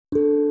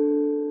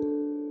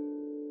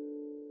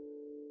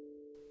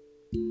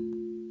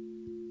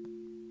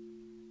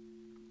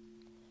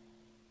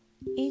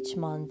Each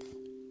month,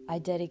 I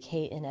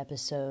dedicate an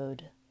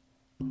episode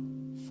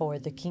for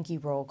the Kinky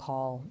Roll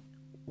Call,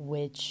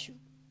 which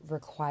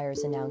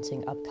requires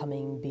announcing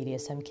upcoming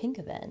BDSM kink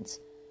events.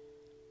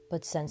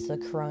 But since the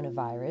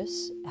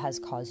coronavirus has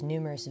caused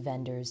numerous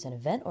vendors and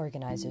event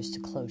organizers to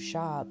close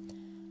shop,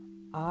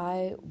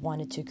 I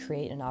wanted to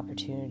create an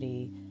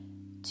opportunity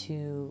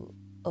to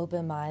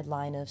open my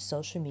line of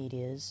social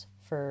medias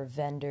for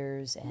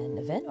vendors and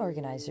event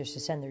organizers to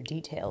send their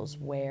details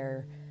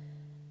where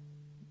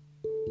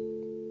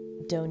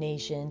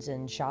donations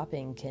and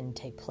shopping can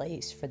take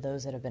place for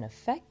those that have been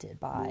affected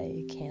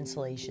by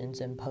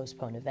cancellations and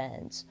postponed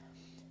events.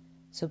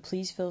 So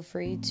please feel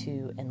free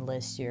to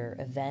enlist your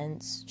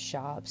events,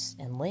 shops,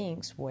 and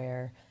links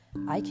where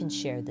I can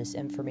share this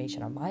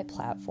information on my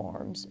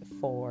platforms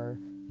for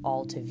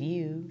all to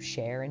view,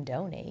 share, and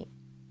donate.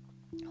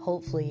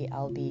 Hopefully,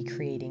 I'll be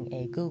creating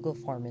a Google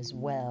form as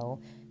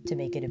well to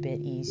make it a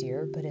bit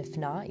easier, but if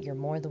not, you're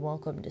more than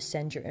welcome to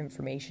send your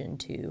information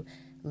to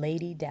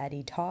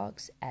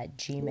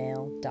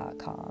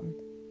ladydaddytalks@gmail.com.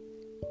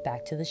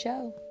 Back to the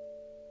show.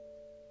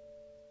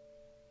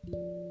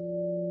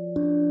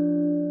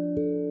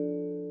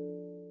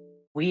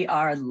 We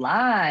are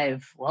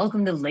live.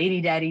 Welcome to Lady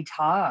Daddy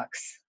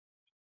Talks.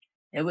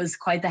 It was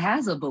quite the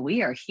hassle, but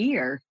we are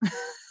here.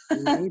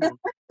 We made it.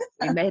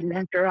 We made it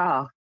after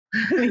all.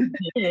 We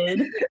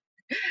did.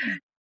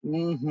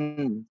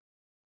 Mm-hmm.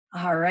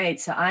 All right,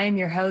 so I am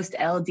your host,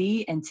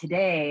 LD, and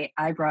today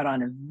I brought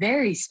on a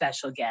very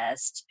special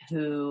guest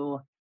who,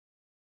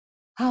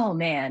 oh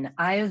man,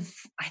 I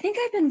think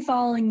I've been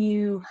following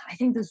you. I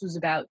think this was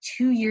about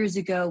 2 years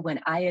ago when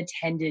I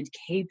attended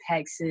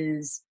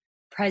Capex's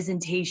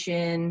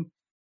presentation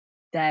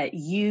that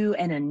you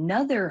and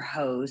another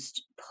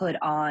host put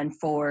on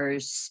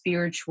for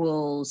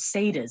spiritual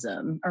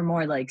sadism, or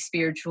more like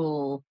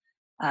spiritual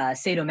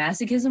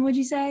sadomasochism, would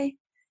you say?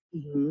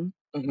 Mm-hmm.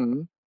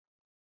 Mm-hmm.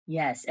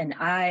 Yes, and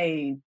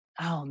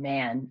oh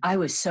man, I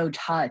was so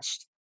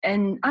touched.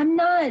 And I'm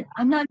not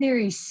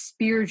very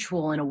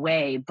spiritual in a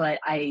way, but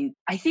I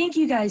think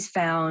you guys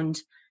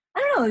found, I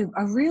don't know,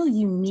 a real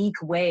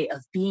unique way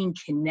of being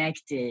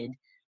connected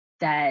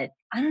that,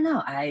 I don't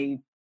know, I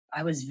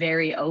was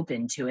very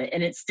open to it,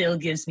 and it still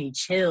gives me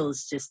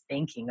chills just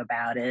thinking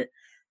about it.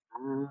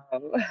 Oh,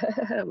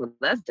 well,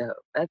 that's dope.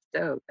 That's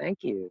dope.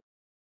 Thank you.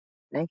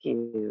 Thank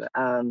you.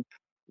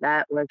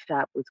 That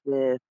workshop was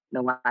with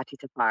Nawati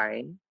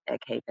Tafari at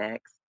Capex,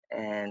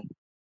 and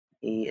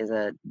he is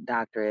a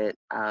doctorate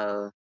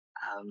of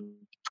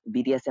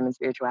BDSM and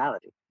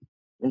spirituality.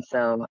 And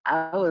so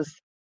I was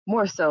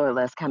more so or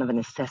less kind of an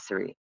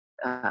accessory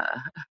uh,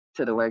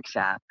 to the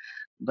workshop.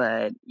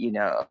 But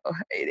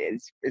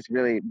it's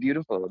really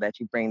beautiful that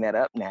you bring that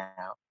up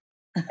now,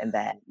 and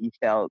that you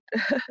felt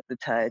the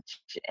touch,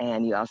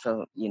 and you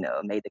also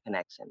made the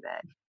connection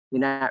that you're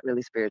not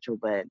really spiritual,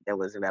 but there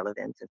was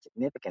relevance and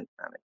significance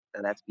from it.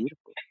 So that's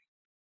beautiful.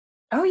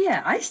 Oh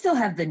yeah, I still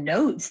have the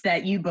notes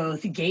that you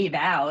both gave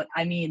out.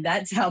 I mean,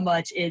 that's how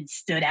much it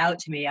stood out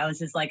to me. I was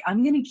just like,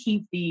 I'm going to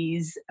keep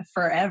these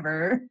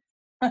forever.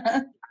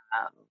 Um,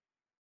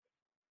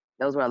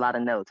 those were a lot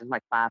of notes. It's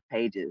like 5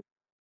 pages.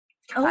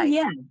 Oh Like,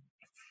 yeah.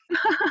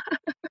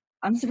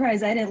 I'm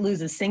surprised I didn't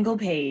lose a single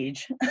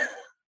page.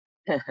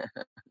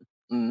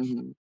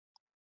 mm-hmm.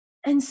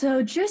 And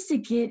so just to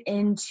get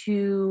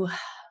into,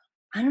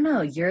 I don't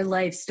know, your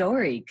life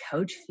story,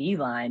 Coach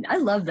Feline. I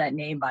love that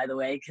name, by the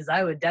way, because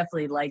I would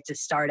definitely like to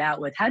start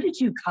out with, how did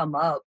you come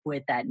up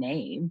with that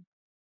name?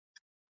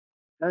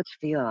 Coach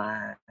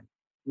Feline.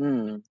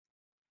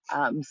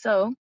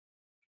 So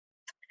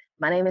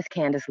my name is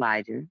Candace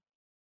Liger.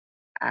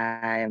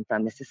 I am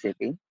from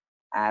Mississippi.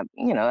 I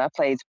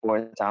played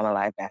sports all my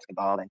life,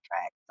 basketball and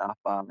track,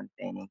 softball and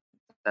things.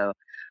 So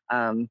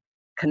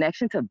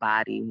connection to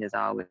body has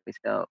always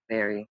felt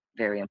very,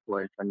 very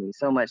important for me,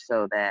 so much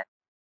so that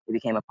it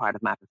became a part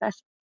of my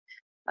profession.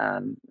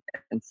 Um,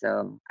 and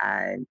so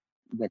I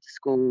went to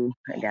school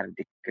and got a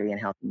degree in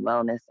health and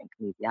wellness and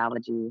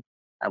kinesiology.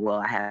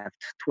 Well, I have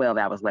 12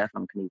 hours left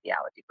on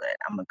kinesiology, but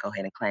I'm going to go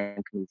ahead and claim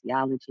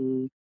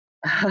kinesiology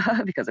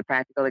because of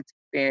practical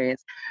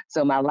experience.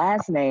 So my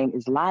last name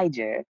is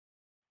Liger,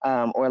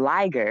 or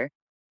Liger,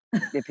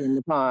 depending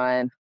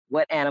upon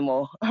what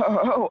animal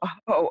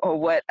or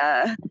what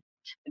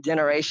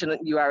generation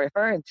you are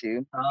referring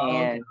to. Oh,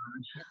 And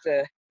it's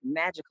a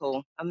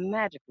magical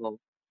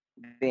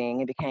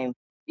being. It became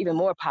even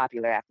more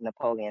popular after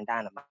Napoleon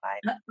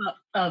Dynamite.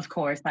 of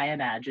course, I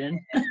imagine.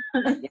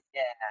 Yeah,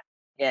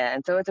 yeah.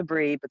 And so it's a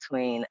breed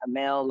between a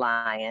male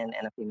lion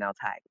and a female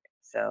tiger.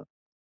 So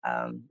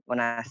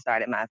when I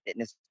started my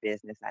fitness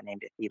business, I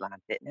named it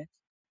Feline Fitness.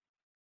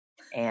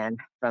 And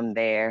from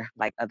there,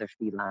 like, other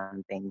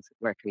feline things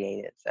were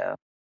created. So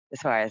as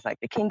far as like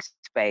the kink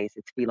space,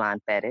 it's Feline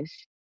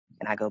Fetish,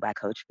 and I go by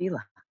Coach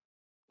Feline.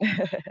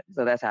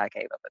 So that's how I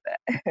came up with that.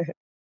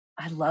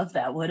 I love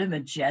that. What a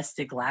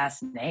majestic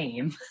last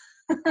name.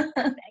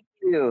 Thank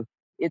you.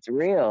 It's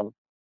real.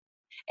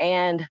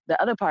 And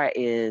the other part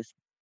is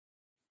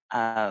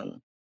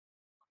um,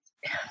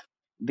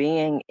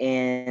 being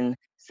in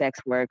sex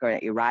work or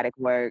erotic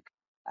work.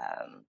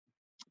 um,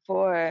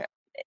 for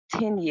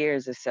 10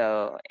 years or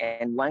so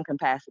in one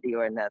capacity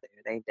or another.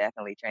 They've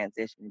definitely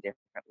transitioned in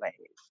different ways.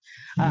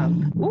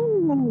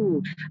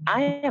 Ooh,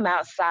 I am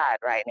outside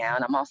right now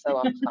and I'm also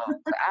on the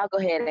phone. So I'll go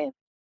ahead and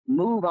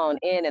move on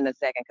in a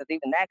second because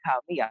even that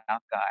caught me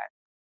off guard.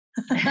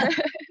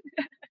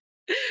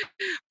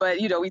 But,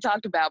 we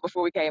talked about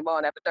before we came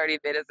on after 30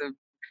 minutes of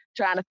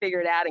trying to figure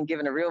it out and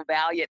giving a real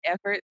valiant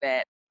effort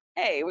that,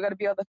 hey, we're going to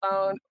be on the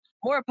phone.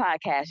 More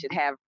podcasts should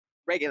have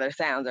regular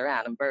sounds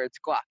around them, birds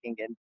squawking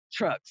and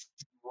trucks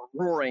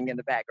roaring in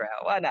the background.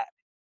 Why not?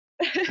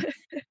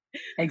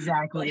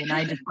 Exactly. And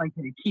I just like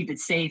to keep it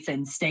safe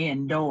and stay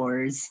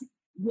indoors,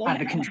 Yeah.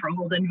 have a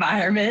controlled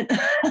environment.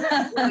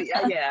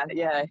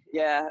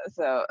 Yeah.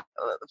 So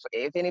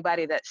if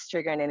anybody that's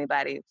triggering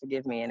anybody,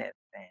 forgive me in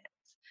advance.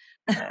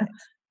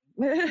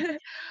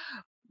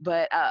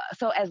 But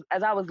so as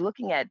I was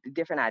looking at the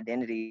different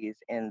identities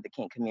in the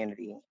kink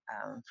community,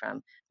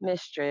 from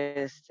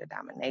mistress to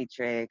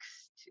dominatrix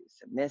to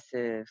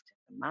submissive to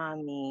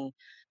mommy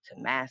to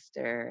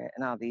master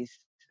and all these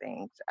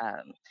things,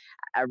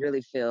 I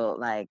really feel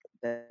like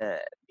the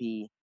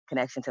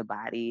connection to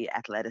body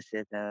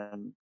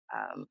athleticism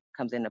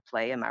comes into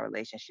play in my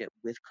relationship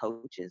with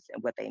coaches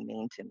and what they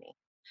mean to me,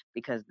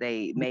 because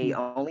they may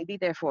Mhm. only be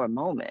there for a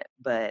moment,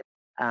 but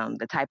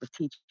the type of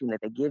teaching that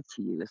they give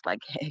to you is like,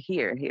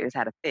 here's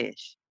how to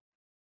fish.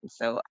 And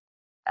so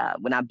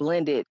when I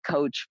blended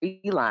coach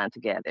feline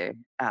together,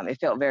 it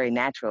felt very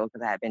natural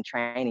because I had been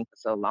training for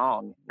so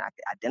long and I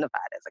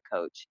identified as a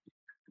coach.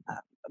 Uh,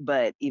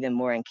 but even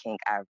more in kink,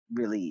 I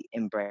really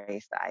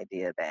embraced the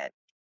idea that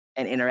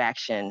an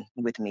interaction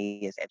with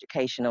me is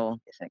educational,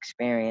 it's an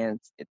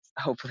experience, it's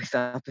hopefully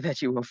something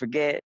that you will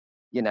forget.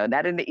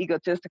 Not in the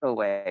egotistical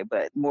way,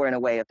 but more in a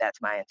way of that's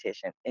my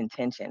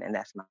intention, and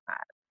that's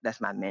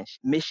my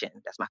mission,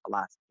 that's my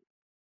philosophy.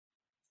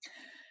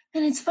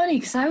 And it's funny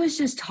because I was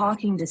just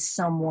talking to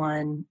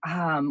someone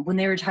when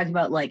they were talking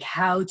about like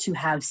how to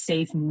have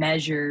safe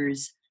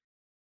measures,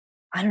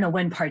 I don't know,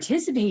 when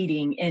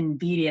participating in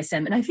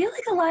BDSM. And I feel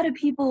like a lot of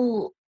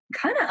people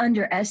kind of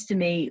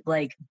underestimate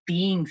like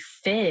being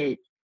fit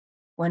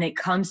when it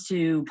comes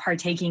to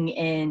partaking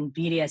in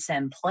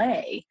BDSM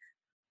play.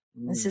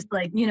 It's Mm. just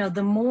like,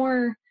 the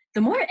more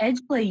edge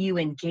play you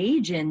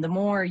engage in, the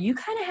more you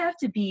kind of have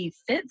to be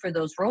fit for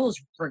those roles,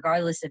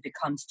 regardless if it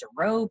comes to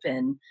rope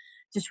and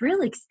just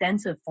real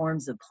extensive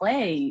forms of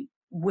play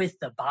with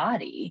the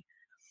body.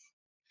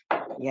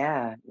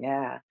 Yeah.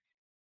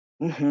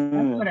 That's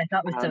Hmm. what I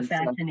thought was so So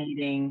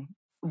fascinating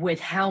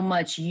with how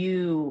much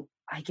you,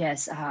 I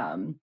guess,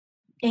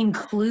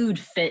 include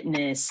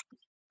fitness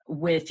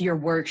with your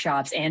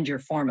workshops and your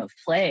form of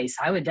play.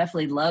 So I would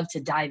definitely love to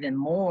dive in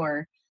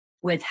more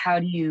with how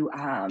do you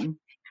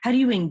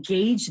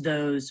engage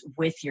those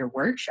with your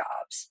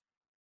workshops?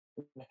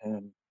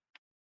 mhm.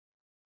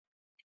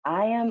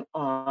 I'm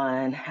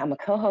a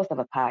co-host of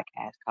a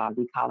podcast called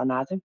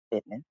Decolonizing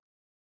Fitness.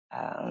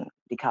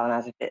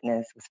 Decolonizing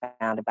Fitness was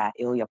founded by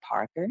Ilya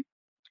Parker,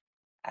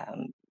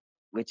 um,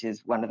 which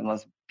is one of the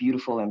most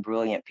beautiful and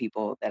brilliant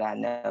people that I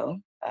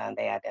know.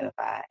 They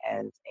identify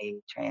as a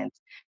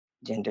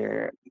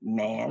transgender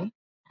man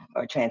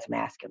or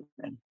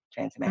transmasculine.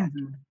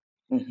 Transmasculine.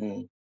 Mhm.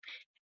 Hmm.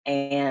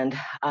 And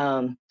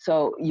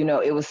so,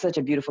 it was such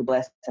a beautiful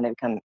blessing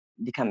to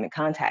become in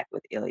contact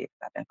with Ilya because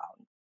I've been following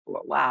him for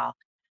a while.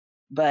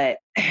 But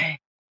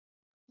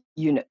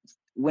you know,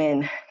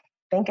 when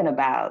thinking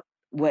about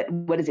what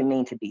does it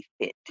mean to be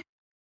fit?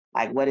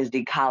 Like, what is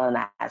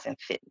decolonizing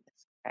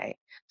fitness, right?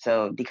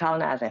 So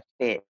decolonizing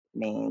fit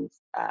means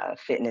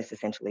fitness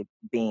essentially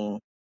being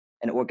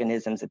an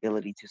organism's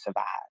ability to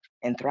survive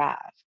and thrive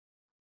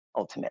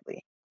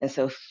ultimately. And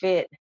so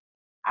fit,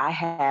 I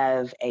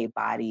have a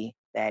body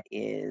that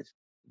is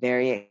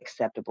very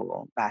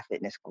acceptable by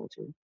fitness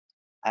culture.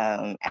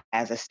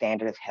 As a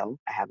standard of health,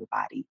 I have a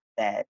body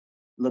that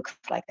looks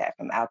like that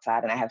from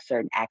outside, and I have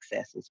certain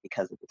accesses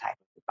because of the type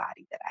of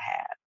body that I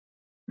have.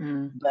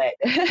 Mm. But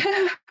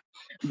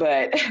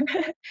but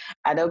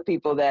I know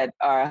people that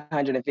are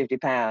 150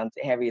 pounds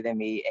heavier than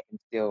me and can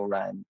still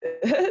run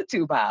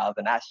 2 miles,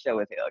 and I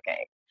sure as hell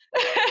can't.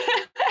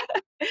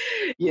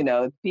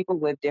 People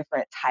with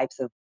different types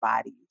of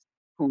bodies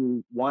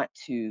who want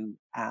to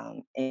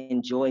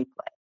enjoy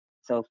play.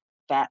 So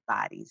fat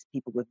bodies,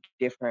 people with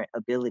different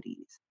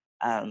abilities,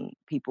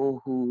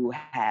 people who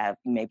have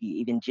maybe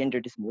even gender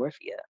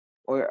dysmorphia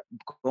or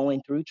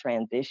going through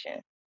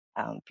transition,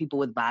 people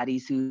with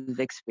bodies who've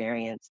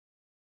experienced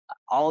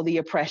all the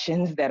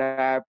oppressions that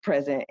are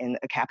present in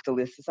a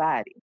capitalist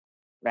society,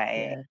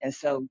 right? Yeah. And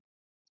so,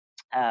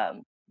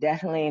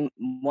 definitely,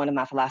 one of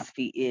my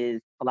philosophies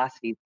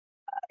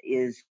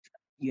is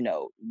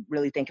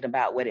really thinking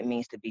about what it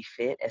means to be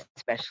fit,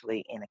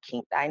 especially in a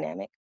kink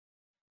dynamic,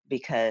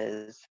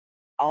 because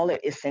all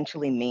it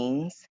essentially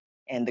means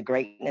and the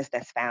greatness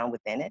that's found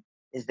within it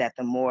is that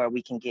the more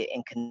we can get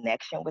in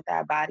connection with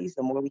our bodies,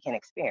 the more we can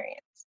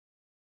experience.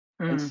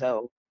 And Mm.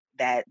 so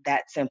that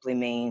simply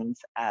means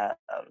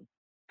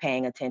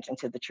paying attention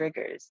to the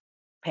triggers,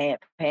 paying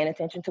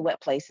attention to what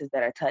places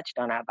that are touched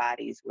on our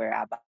bodies, where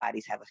our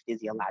bodies have a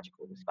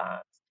physiological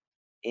response.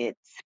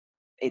 It's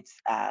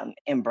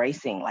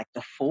embracing like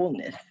the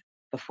fullness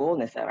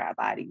of our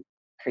body,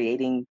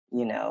 creating,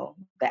 the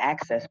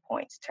access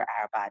points to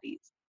our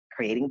bodies,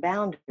 creating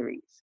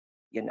boundaries,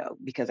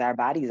 because our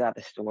bodies are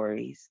the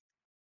stories.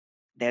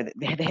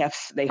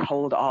 They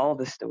hold all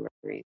the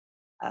stories.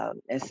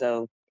 And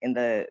so in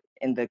the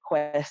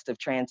quest of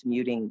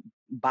transmuting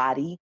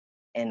body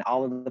and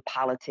all of the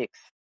politics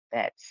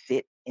that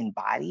sit in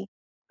body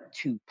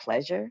to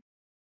pleasure,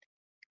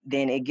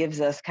 then it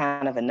gives us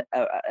kind of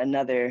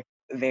another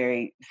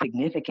very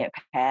significant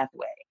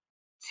pathway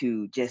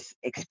to just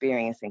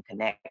experiencing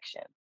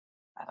connection.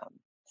 Um,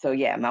 so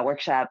yeah, my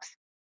workshops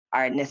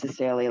aren't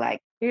necessarily like,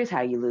 here's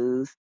how you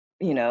lose,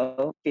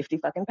 50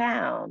 fucking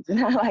pounds,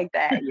 not like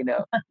that,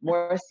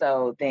 more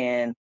so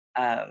than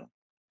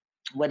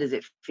what does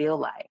it feel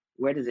like?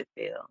 Where does it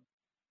feel?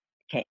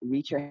 Can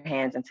reach your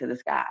hands into the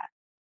sky.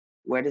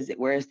 Where's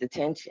the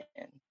tension?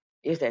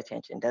 Is there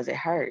tension? Does it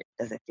hurt?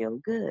 Does it feel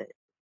good?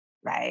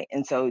 Right.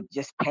 And so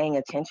just paying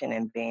attention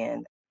and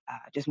being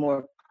just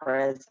more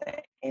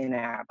present in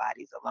our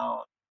bodies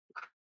alone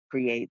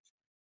creates,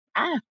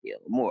 I feel,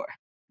 more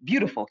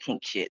beautiful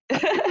kink shit.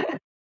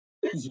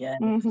 Yeah.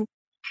 Mhm.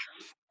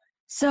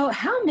 So,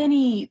 how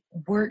many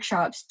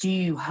workshops do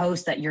you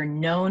host that you're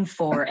known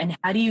for, and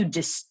how do you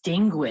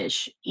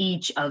distinguish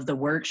each of the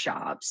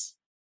workshops?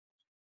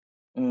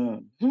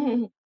 Mm.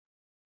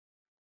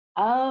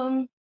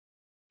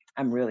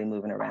 I'm really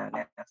moving around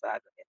now, so I go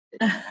ahead and sit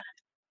down.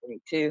 I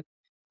think too.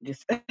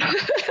 Just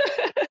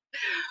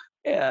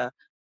yeah.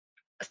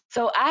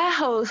 So I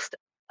host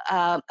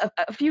a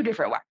few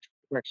different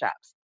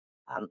workshops.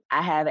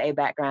 I have a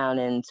background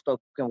in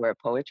spoken word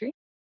poetry.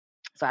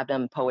 So I've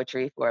done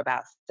poetry for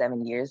about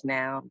 7 years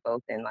now,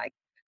 both in like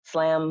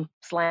slam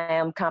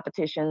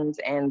competitions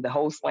and the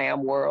whole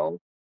slam world.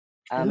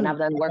 And Ooh. I've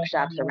done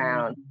workshops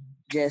around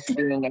just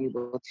being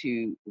able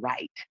to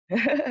write,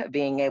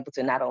 being able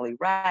to not only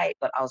write,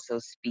 but also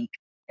speak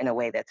in a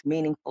way that's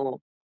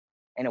meaningful,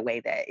 in a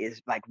way that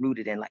is like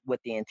rooted in like what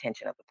the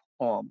intention of the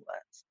poem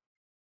was.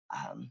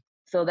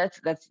 So that's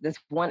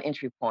one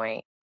entry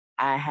point.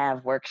 I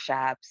have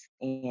workshops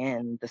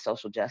in the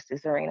social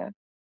justice arena.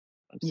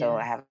 So Yeah.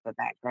 I have a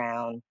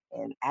background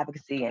in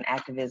advocacy and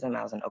activism.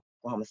 I was in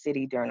Oklahoma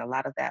City during a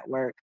lot of that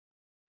work.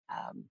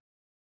 Um,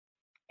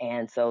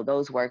 and so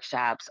those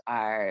workshops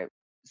are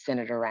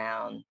centered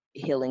around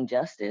healing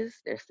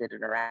justice. They're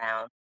centered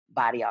around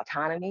body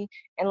autonomy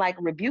and like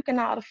rebuking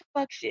all the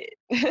fuck shit.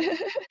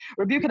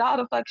 Rebuking all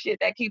the fuck shit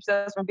that keeps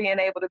us from being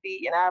able to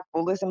be in our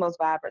fullest and most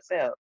vibrant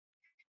self.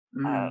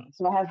 Mm.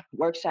 So I have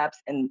workshops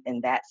in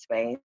that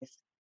space.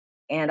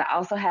 And I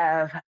also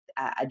have,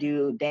 I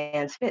do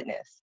dance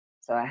fitness.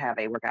 So I have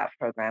a workout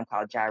program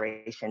called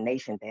Gyration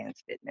Nation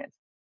Dance Fitness.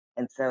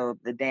 And so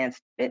the dance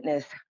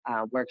fitness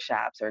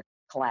workshops or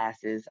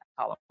classes,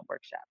 I call them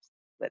workshops,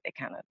 but they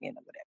kind of,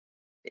 whatever,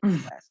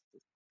 fitness classes.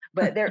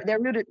 But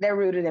they're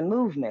rooted in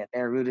movement.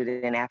 They're rooted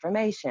in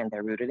affirmation.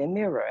 They're rooted in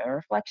mirror and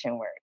reflection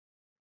work,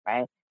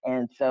 right?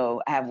 And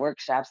so I have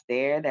workshops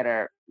there that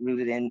are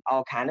rooted in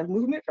all kind of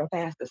movement from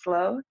fast to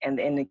slow. And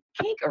in the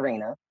kink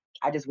arena,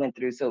 I just went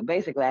through. So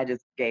basically, I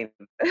just gave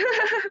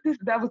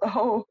that was the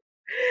whole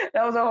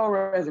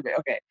resume.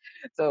 Okay,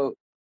 so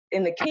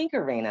in the kink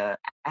arena,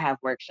 I have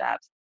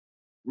workshops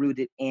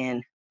rooted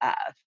in uh,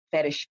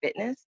 fetish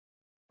fitness.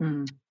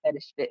 Mm.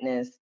 Fetish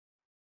fitness.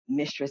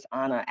 Mistress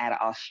Anna out of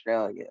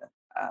Australia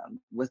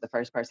was the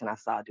first person I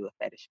saw do a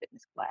fetish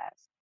fitness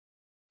class.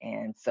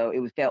 And so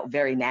felt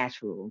very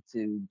natural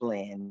to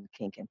blend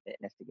kink and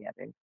fitness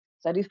together.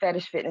 So I do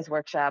fetish fitness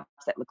workshops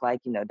that look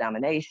like,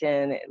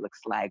 domination. It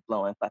looks like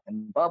blowing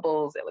fucking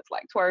bubbles. It looks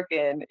like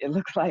twerking. It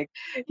looks like,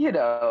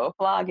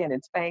 flogging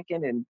and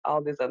spanking and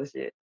all this other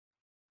shit.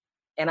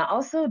 And I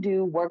also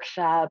do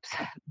workshops,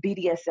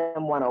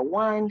 BDSM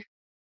 101,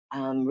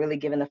 really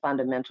giving the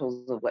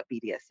fundamentals of what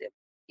BDSM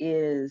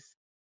is,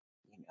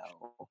 you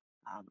know,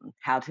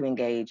 how to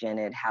engage in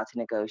it, how to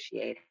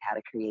negotiate, how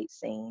to create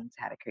scenes,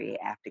 how to create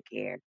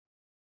aftercare,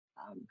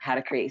 how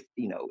to create,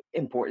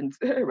 importance,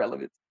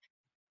 relevance.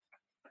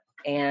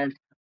 And,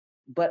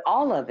 but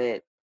all of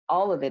it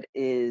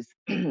is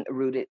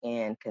rooted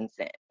in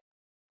consent.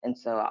 And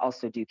so I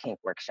also do kink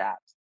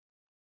workshops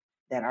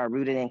that are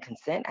rooted in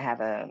consent. I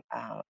have a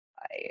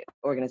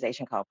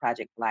organization called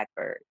Project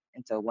Blackbird.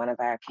 And so one of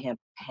our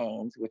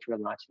campaigns, which we're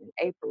launching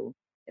in April,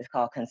 is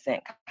called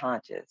Consent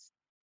Conscious.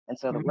 And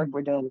so the work Mm.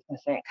 we're doing with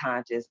Consent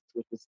Conscious,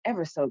 which was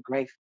ever so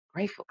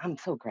grateful, I'm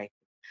so grateful,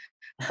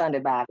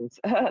 funded by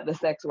the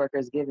Sex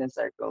Workers Giving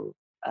Circle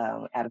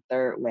at a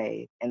Third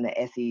Wave and the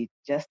SE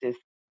Justice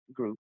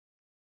Group.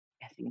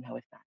 SE, no,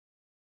 it's not.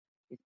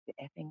 It's the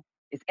effing.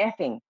 It's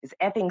effing. It's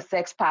effing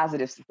Sex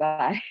Positive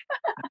Society.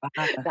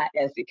 Not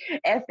SE.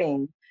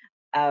 Effing.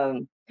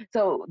 Um,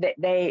 so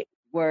they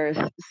were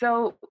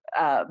so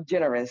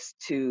generous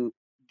to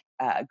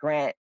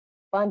grant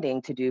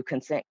funding to do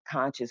consent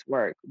conscious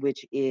work,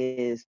 which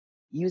is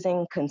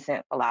using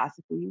consent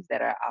philosophies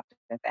that are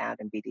often found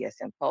in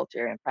BDSM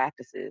culture and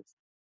practices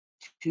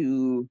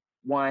to,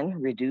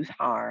 one, reduce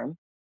harm,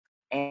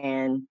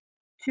 and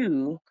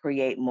two,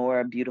 create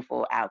more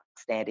beautiful,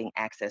 outstanding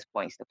access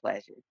points to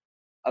pleasure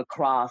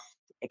across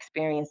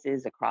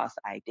experiences, across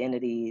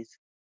identities,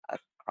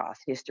 across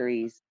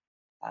histories.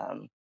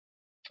 Um,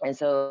 and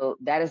so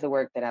that is the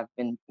work that I've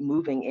been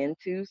moving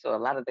into. So a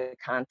lot of the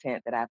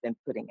content that I've been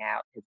putting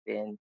out has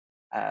been,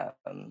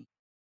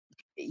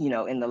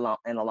 in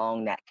the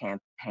long Nat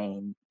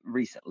campaign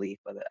recently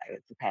for the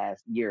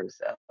past year or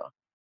so.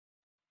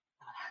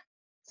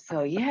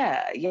 So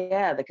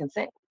yeah, the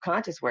consent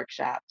conscious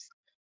workshops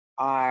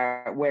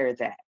are where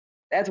it's at.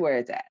 That's where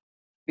it's at.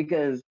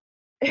 Because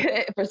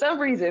for some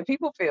reason,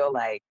 people feel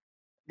like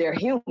they're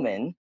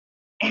human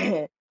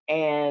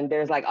and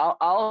there's like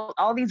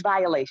all these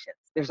violations.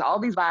 There's all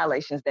these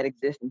violations that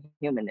exist in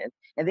humanness.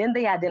 And then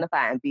they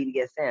identify in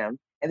BDSM.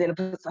 And then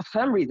for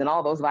some reason,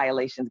 all those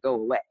violations go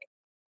away.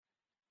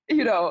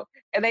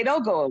 And they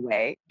don't go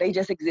away. They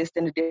just exist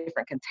in a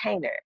different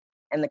container.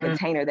 And the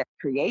container that's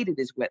created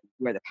is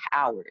where the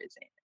power is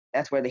in.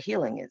 That's where the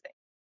healing is in.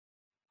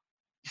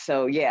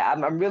 So yeah,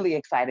 I'm really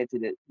excited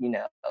to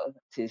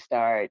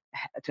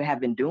have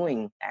been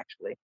doing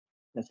actually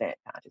consent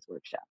conscious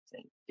workshops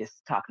and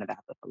just talking about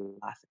the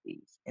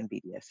philosophies in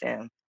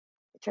BDSM.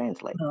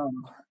 Translate.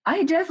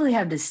 I definitely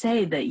have to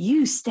say that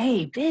you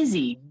stay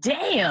busy.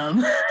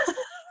 Damn.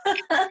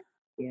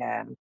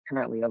 Yeah, I'm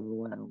currently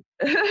overwhelmed.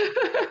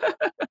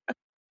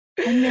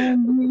 And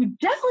then you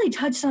definitely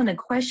touched on a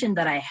question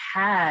that I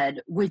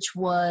had, which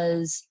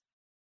was,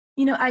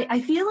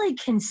 I feel like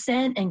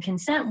consent and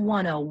consent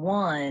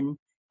 101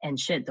 and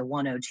shit, the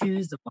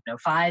 102s, the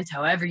 105s,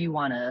 however you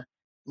want to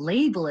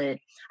label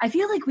it. I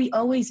feel like we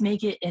always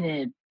make it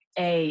in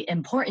a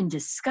important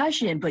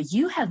discussion, but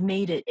you have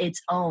made it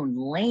its own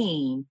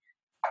lane.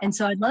 And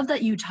so I'd love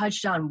that you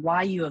touched on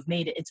why you have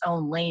made it its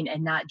own lane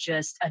and not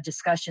just a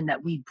discussion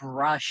that we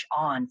brush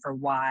on for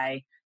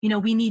why,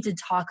 we need to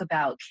talk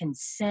about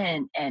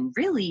consent and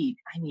really,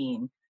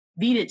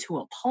 beat it to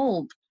a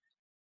pulp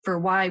for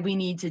why we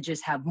need to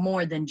just have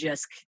more than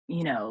just,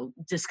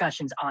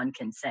 discussions on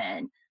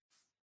consent.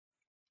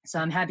 So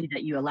I'm happy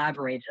that you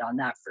elaborated on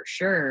that for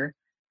sure.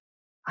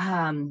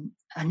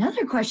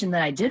 Another question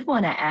that I did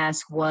want to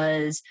ask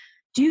was,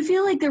 do you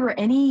feel like there were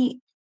any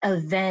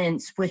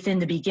events within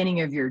the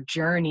beginning of your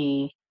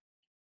journey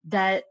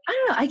that, I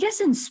don't know, I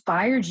guess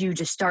inspired you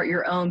to start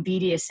your own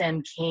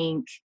BDSM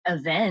kink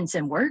events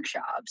and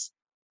workshops?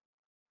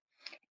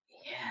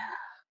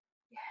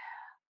 Yeah,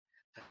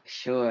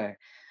 sure.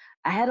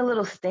 I had a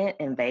little stint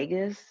in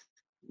Vegas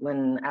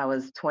when I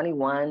was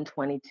 21,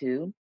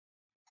 22.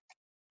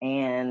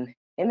 And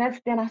in that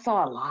stint, I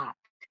saw a lot.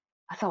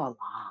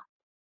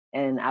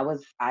 And I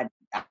was a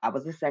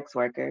sex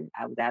worker.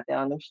 I was out there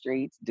on the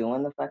streets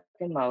doing the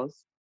fucking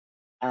most.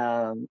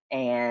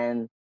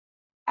 And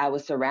I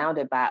was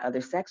surrounded by other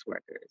sex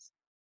workers.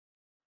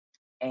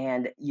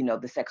 And,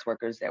 the sex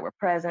workers that were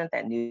present,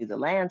 that knew the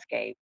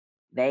landscape,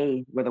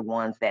 they were the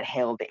ones that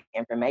held the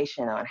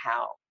information on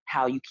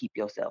how you keep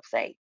yourself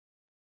safe.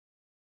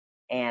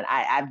 And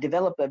I've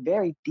developed a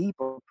very deep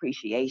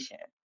appreciation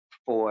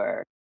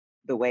for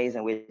the ways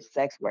in which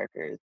sex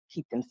workers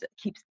keep themselves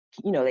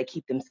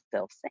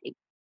safe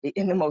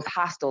in the most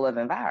hostile of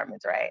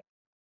environments, right?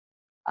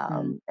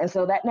 And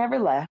so that never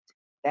left.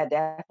 That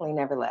definitely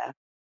never left.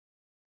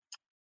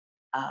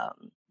 I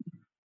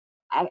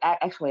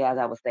actually, as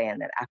I was saying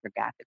that, I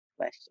forgot the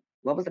question.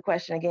 What was the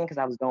question again? Because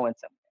I was going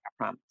somewhere. I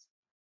promise.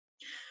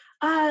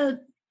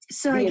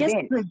 So I guess,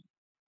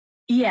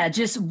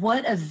 just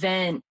what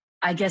event,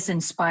 I guess,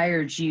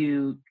 inspired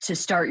you to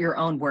start your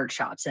own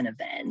workshops and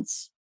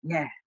events?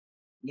 Yeah.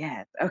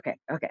 Yes. Okay.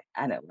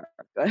 I know where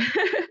I'm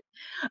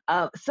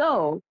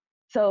going.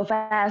 So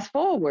fast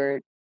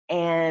forward,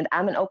 and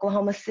I'm in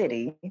Oklahoma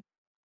City.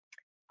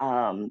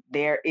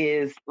 There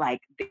is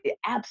like the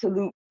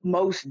absolute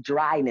most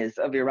dryness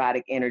of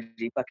erotic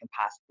energy fucking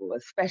possible,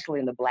 especially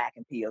in the Black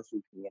and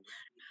POC community.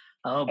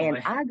 Oh boy. And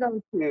I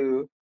go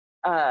to,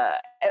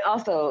 and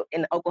also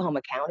in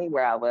Oklahoma County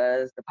where I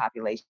was, the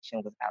population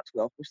was about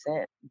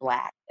 12%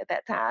 Black at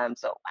that time.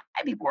 So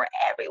white people were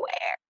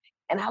everywhere.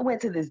 And I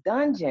went to this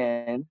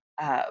dungeon,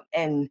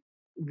 and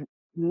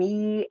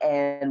me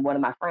and one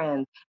of my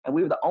friends, and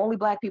we were the only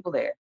Black people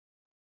there.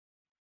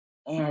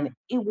 And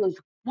it was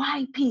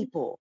white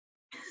people,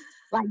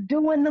 like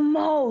doing the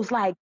most,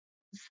 like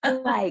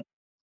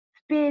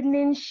spitting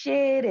and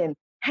shit and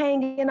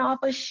hanging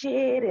off of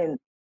shit and,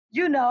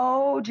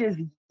 just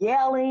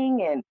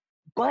yelling and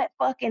butt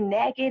fucking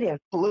naked and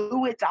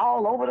fluids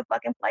all over the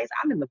fucking place.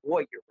 I'm in the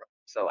voyeur room,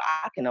 so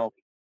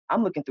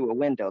I'm looking through a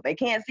window. They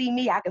can't see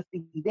me, I can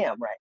see them,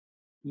 right?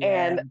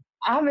 Yeah. And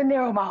I'm in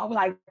there with I'm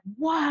like,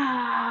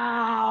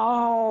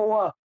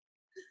 wow.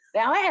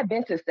 Now I had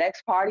been to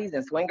sex parties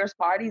and swingers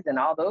parties and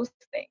all those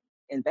things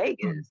in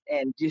Vegas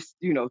and just,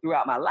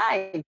 throughout my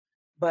life.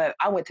 But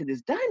I went to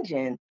this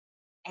dungeon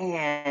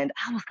and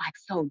I was like,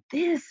 so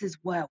this is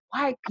what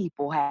white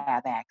people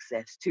have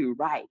access to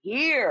right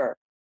here.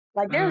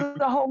 Like there's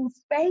a whole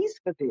space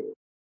for this.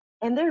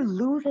 And they're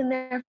losing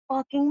their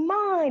fucking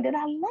mind. And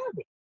I love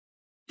it.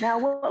 Now,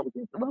 what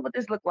would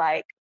this look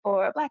like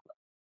for a Black woman?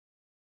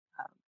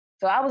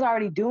 So I was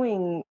already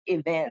doing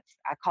events.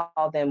 I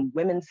call them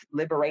women's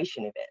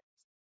liberation events.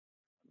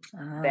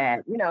 Ah.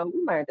 That, we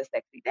learned the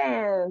sexy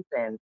dance,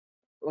 and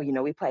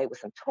we played with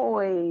some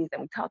toys,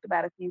 and we talked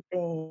about a few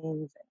things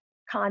and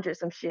conjured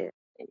some shit,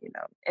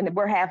 and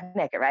we're half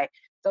naked, right?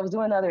 So I was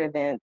doing other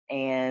events,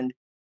 and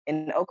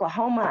in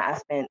Oklahoma, I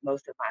spent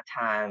most of my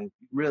time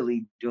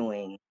really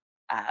doing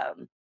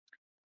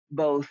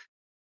both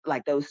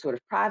like those sort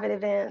of private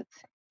events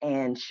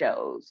and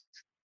shows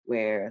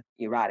where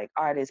erotic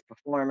artists,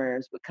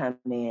 performers would come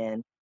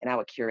in, and I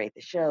would curate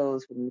the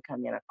shows for them to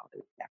come in. I call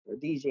it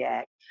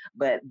aphrodisiac.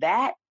 But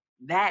that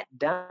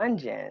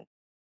dungeon,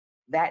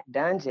 that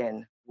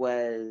dungeon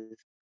was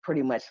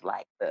pretty much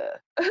like the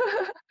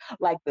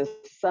like the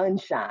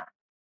sunshine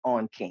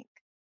on kink.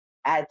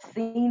 I'd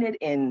seen it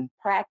in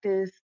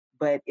practice,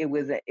 but it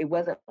wasn't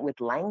with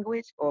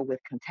language or with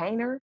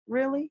container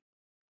really.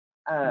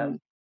 Mm.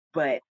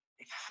 But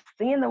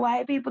seeing the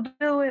white people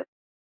do it,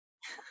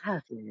 I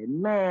said,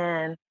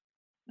 man,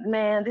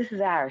 this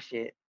is our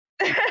shit.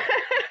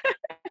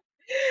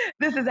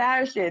 This is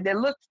our shit. It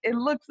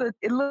looks a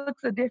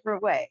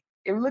different way.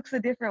 It looks a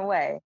different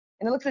way.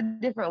 And it looks a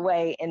different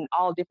way in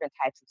all different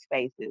types of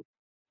spaces,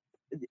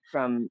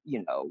 from,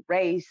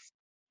 race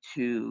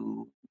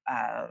to,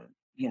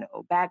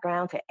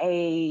 background, to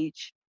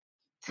age,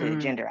 to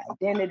Mm. gender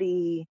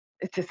identity,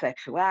 to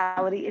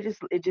sexuality.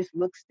 It just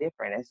looks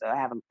different. And so I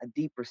have a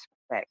deep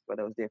respect for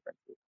those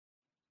differences.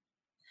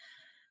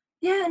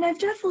 Yeah, and I've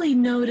definitely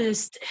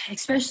noticed,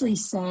 especially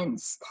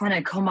since kind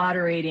of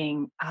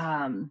co-moderating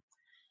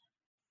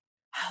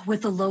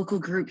with a local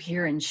group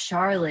here in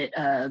Charlotte,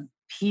 a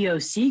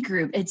POC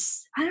group. I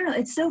don't know,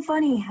 it's so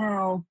funny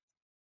how,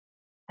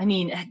 I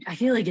mean, I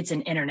feel like it's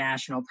an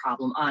international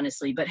problem,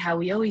 honestly, but how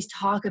we always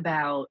talk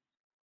about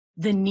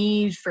the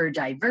need for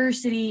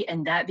diversity,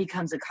 and that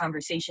becomes a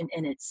conversation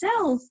in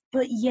itself,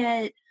 but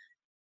yet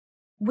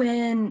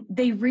when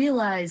they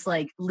realize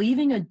like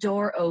leaving a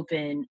door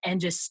open and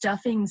just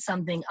stuffing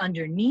something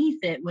underneath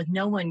it with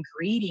no one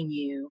greeting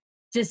you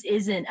just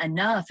isn't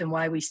enough, and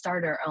why we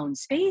start our own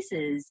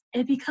spaces,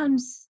 it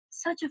becomes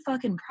such a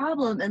fucking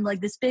problem and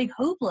like this big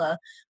hoopla,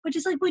 which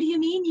is like, what do you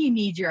mean you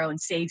need your own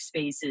safe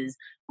spaces?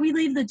 We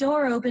leave the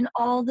door open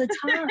all the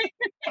time.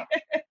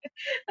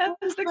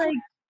 It's like,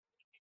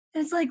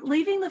 it's like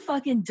leaving the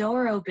fucking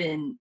door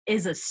open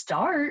is a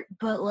start,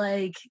 but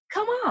like,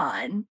 come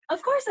on.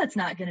 Of course, that's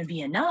not going to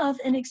be enough.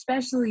 And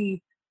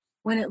especially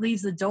when it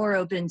leaves the door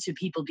open to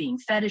people being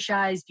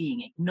fetishized,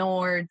 being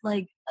ignored.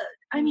 Like,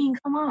 I mean,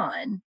 come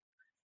on.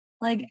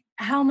 Like,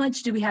 how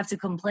much do we have to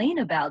complain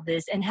about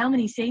this? And how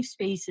many safe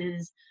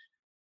spaces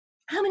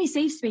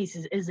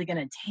is it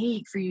going to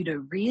take for you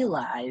to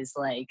realize,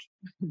 like,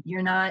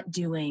 you're not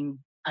doing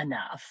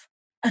enough?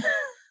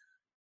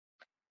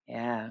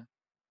 Yeah.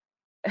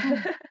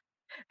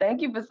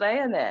 Thank you for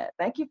saying that.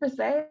 Thank you for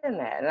saying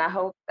that. And I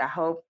hope,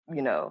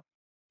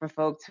 for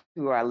folks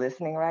who are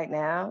listening right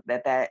now,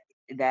 that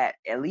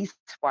at least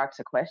sparks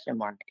a question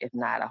mark, if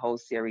not a whole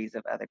series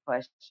of other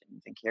questions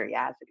and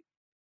curiosity,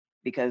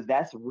 because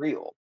that's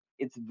real.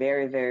 It's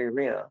very, very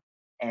real.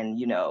 And,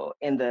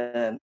 in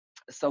the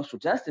social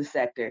justice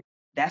sector,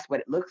 that's what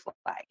it looks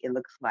like. It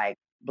looks like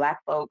Black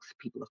folks,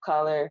 people of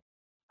color,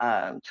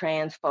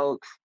 trans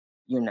folks,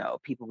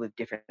 people with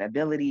different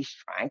abilities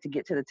trying to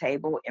get to the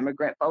table,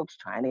 immigrant folks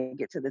trying to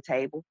get to the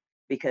table,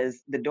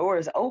 because the door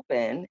is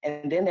open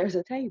and then there's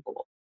a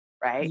table,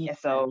 right? Yeah. And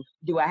so,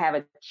 do I have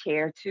a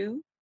chair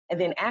too? And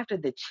then after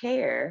the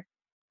chair,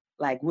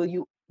 like,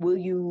 will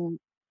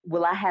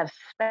I have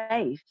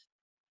space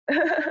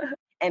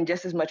and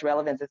just as much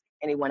relevance as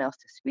anyone else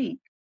to speak?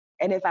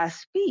 And if I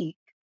speak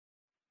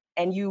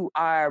and you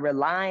are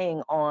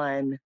relying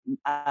on,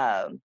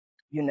 the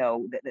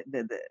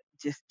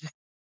just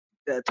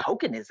the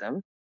tokenism,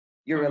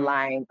 Mm. you're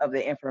relying on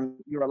the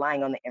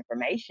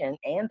information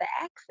and the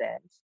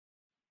access.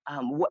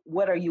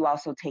 What are you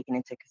also taking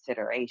into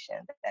consideration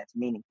that's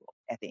meaningful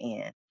at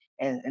the end?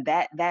 And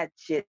that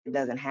shit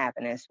doesn't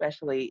happen,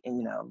 especially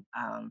in,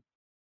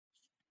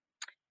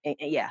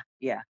 yeah,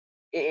 yeah.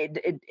 And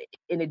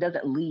it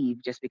doesn't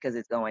leave just because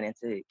it's going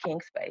into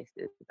kink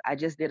spaces. I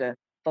just did a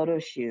photo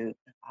shoot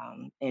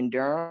in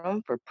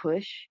Durham for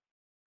Push,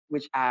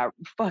 which I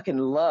fucking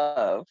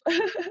love.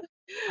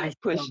 I still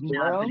Push have not been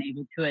Durham.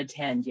 able to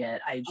attend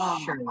yet. I Oh,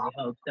 surely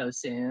hope so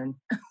soon.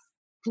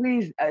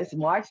 please, it's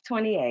March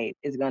 28th.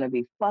 It's going to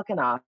be fucking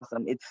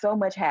awesome. It's so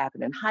much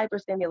happening.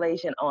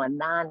 Hyperstimulation on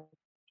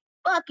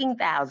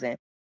 9,000.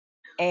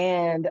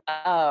 And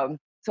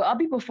so I'll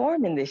be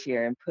performing this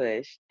year in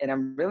Push, and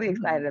I'm really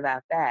excited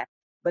about that.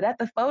 But at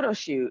the photo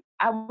shoot,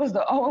 I was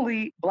the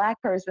only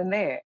Black person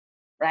there,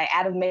 right?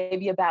 Out of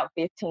maybe about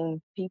 15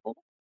 people.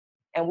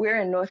 And we're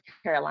in North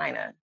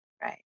Carolina,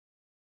 right?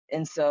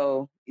 And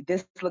so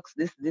this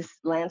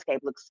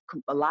landscape looks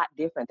a lot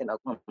different than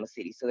Oklahoma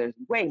City. So there's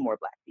way more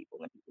Black people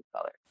than people of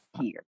color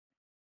here.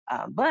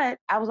 But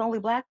I was the only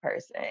Black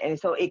person. And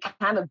so it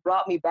kind of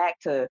brought me back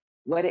to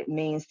what it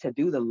means to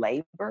do the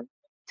labor,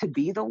 to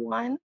be the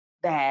one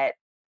that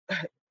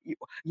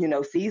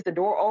sees the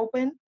door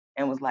open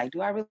and was like,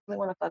 do I really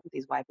want to fuck with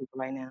these white people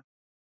right now?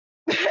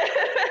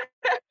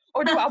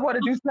 Or do I want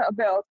to do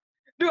something else?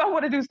 Do I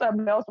want to do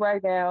something else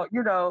right now?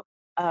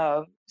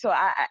 So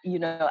I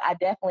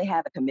definitely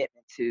have a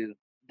commitment to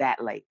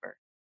that labor.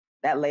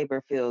 That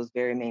labor feels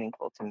very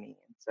meaningful to me.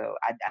 And so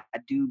I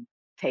do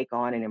take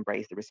on and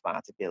embrace the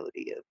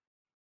responsibility of,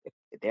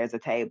 if there's a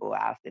table,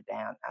 I'll sit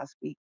down, I'll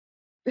speak.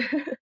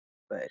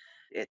 But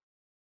it,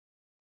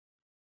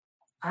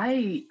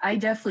 I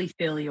definitely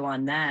feel you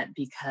on that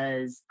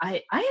because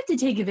I have to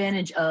take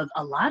advantage of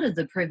a lot of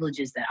the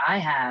privileges that I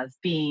have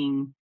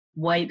being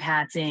white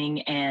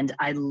passing, and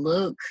I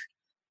look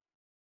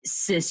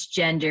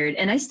cisgendered,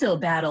 and I still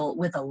battle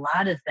with a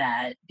lot of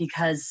that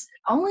because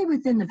only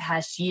within the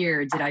past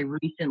year did I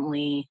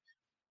recently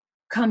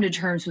come to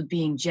terms with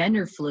being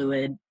gender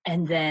fluid.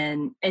 And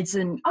then it's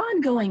an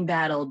ongoing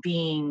battle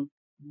being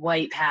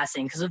white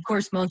passing because of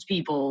course most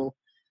people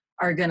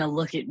are gonna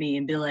look at me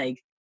and be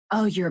like,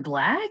 oh, you're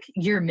black?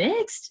 You're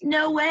mixed?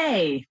 No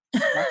way.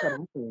 that's what I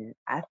said.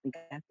 I think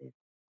I said.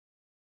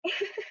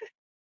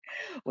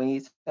 When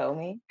you told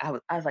me, I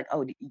was like,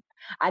 oh,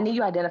 I knew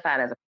you identified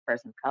as a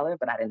person of color,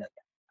 but I didn't know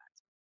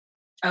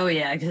Oh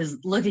yeah, because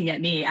looking at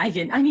me, I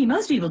mean,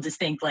 most people just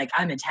think like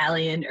I'm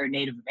Italian or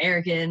Native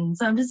American.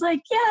 So I'm just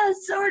like, yeah,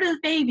 sort of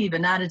maybe, but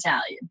not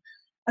Italian.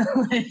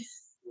 Like,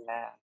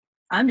 that.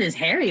 I'm just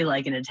hairy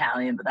like an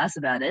Italian, but that's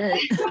about it.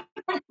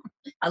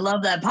 I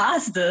love that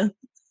pasta.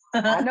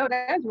 Yeah, I know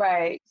that's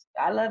right.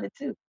 I love it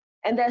too.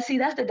 And that's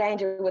the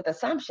danger with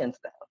assumptions,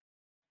 though.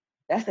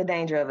 That's the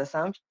danger of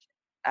assumption.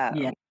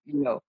 Yeah.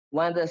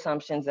 One of the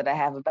assumptions that I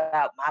have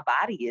about my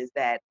body is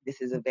that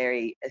this is a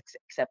very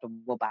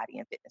acceptable body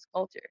and fitness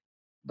culture.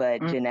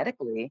 But Mm,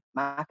 genetically,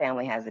 my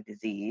family has a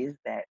disease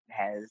that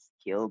has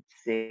killed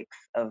 6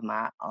 of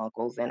my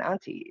uncles and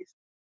aunties,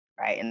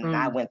 right? And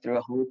I mm. went through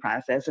a whole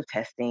process of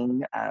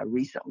testing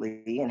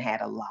recently and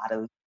had a lot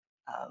of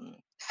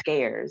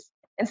scares,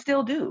 and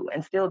still do.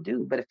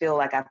 But I feel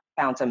like I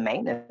found some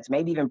maintenance,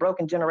 maybe even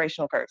broken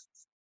generational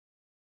curses.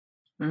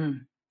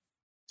 Mm.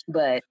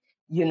 But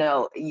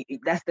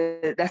that's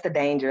the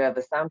danger of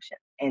assumption,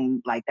 and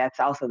like that's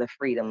also the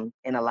freedom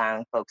in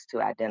allowing folks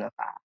to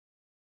identify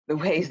the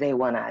ways they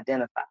want to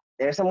identify.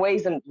 There's some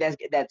ways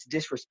that's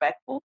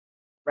disrespectful,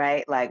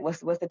 right? Like what's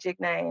the chick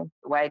name?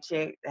 The white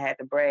chick that had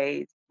the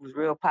braids, was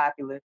real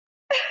popular.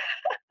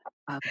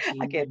 Oh,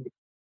 I gee. can't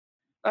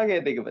I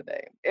can't think of a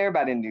name.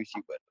 Everybody knew she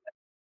was,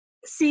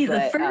 See, the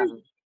but first,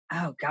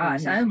 oh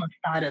gosh, mhm. I almost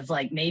thought of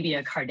like maybe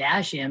a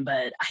Kardashian,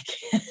 but I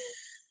can't.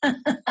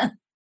 I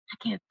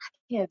can't.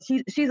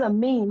 She's a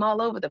meme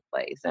all over the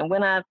place. And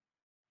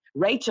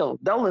Rachel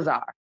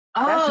Dolezal,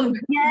 that's Oh, who.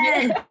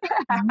 yes.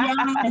 Yeah.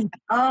 Yes.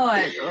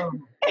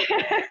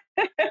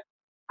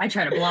 I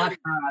try to block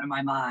her out of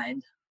my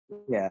mind.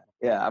 Yeah,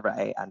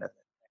 right. I know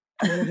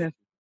that.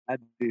 I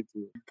do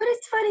too. But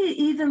it's funny,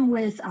 even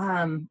with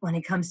when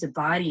it comes to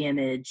body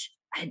image,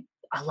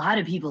 a lot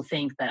of people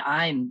think that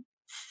I'm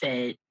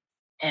fit.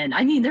 And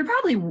I mean, there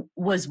probably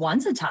was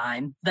once a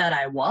time that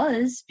I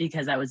was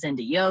because I was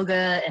into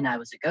yoga and I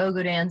was a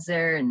go-go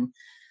dancer and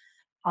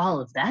all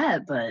of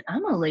that, but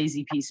I'm a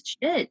lazy piece of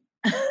shit.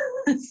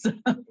 so,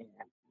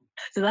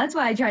 so that's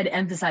why I try to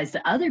emphasize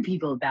to other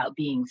people about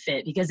being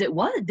fit because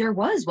there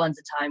was once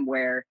a time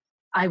where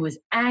I was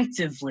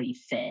actively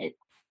fit,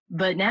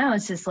 but now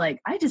it's just like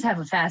I just have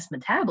a fast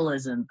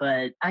metabolism,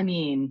 but I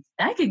mean,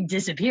 that could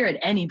disappear at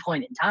any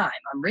point in time.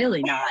 I'm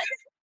really not.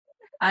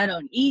 I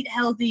don't eat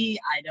healthy,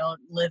 I don't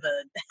live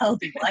a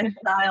healthy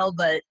lifestyle,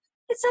 but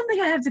it's something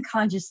I have to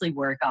consciously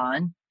work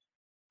on.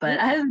 But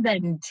I Yeah. haven't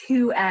been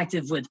too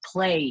active with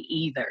play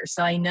either.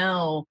 So I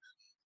know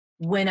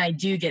when I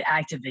do get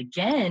active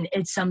again,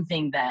 it's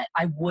something that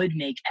I would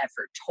make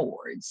effort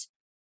towards.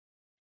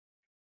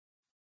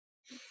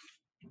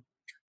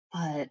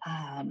 But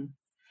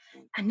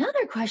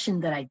another question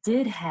that I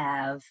did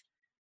have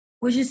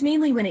was just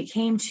mainly when it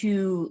came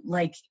to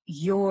like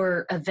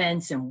your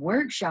events and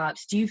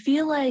workshops, do you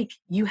feel like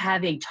you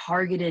have a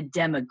targeted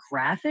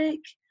demographic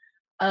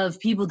of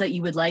people that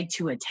you would like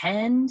to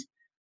attend?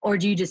 Or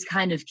do you just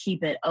kind of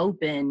keep it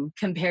open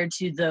compared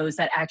to those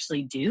that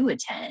actually do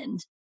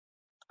attend?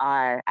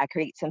 I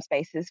create some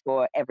spaces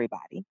for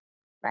everybody,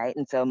 right?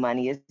 And so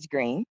money is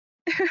green.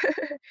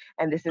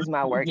 And this is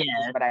my work. This is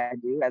Yeah. what I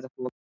do as a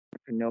full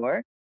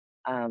entrepreneur.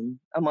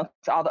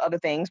 Amongst all the other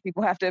things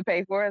people have to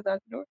pay for as an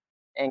entrepreneur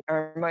and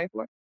earn money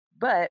for.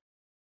 But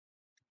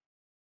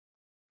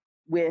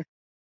with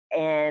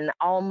an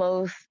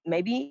almost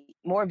maybe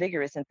more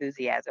vigorous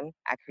enthusiasm,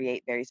 I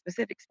create very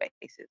specific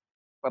spaces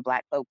for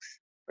Black folks,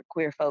 for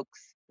queer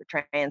folks, for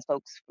trans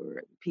folks,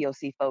 for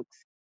POC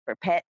folks, for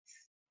pets,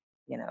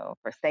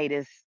 for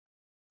statists,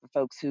 for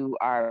folks who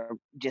are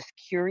just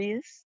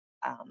curious.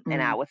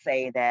 And I Mm. would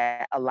say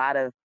that a lot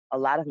of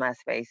my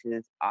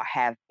spaces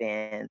have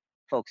been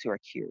folks who are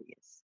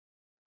curious,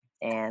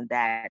 and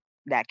that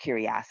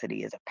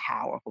curiosity is a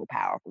powerful,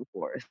 powerful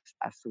force.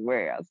 I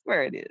swear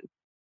it is.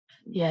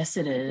 Yes,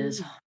 it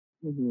is.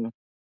 Mm-hmm.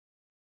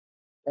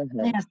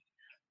 Mm-hmm. Yeah.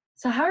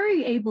 So how are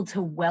you able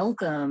to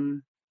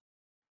welcome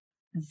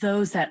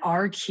those that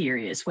are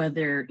curious,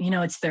 whether,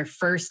 it's their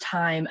first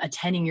time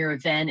attending your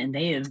event and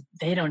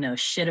they don't know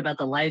shit about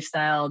the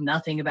lifestyle,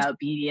 nothing about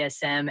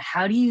BDSM,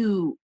 how do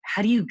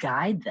you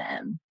guide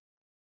them?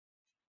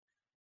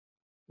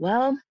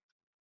 Well,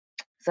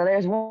 so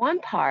there's one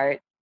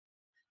part,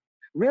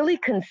 really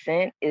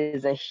consent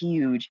is a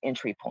huge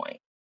entry point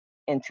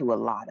into a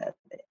lot of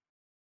it.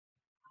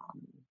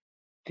 Um,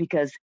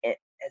 because at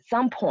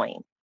some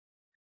point,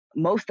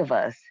 most of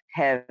us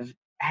have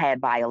had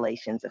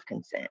violations of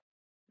consent,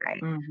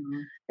 right?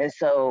 Mhm. And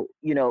so,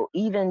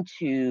 even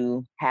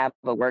to have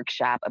a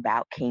workshop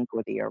about kink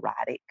or the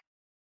erotic,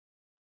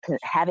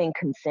 having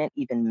consent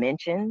even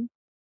mentioned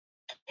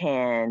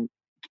can,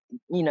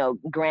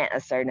 grant a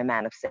certain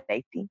amount of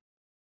safety.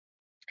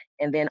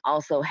 And then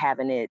also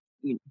having it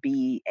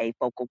be a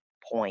focal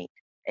point,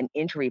 an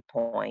entry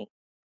point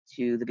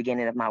to the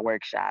beginning of my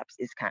workshops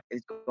is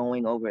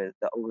going over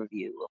the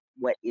overview of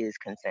what is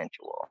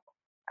consensual.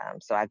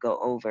 So I go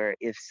over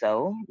if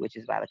so, which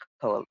is by the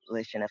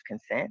Coalition of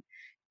Consent.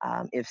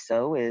 If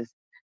so is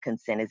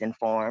consent is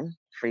informed,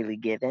 freely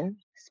given,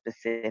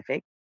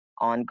 specific,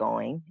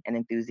 ongoing, and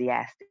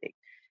enthusiastic.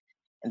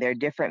 And there are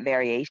different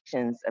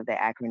variations of the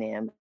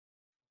acronym.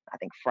 I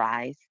think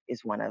FRIES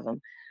is one of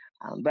them.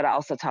 But I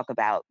also talk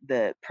about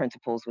the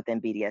principles within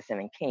BDSM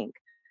and kink,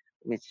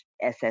 which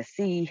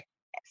SSC,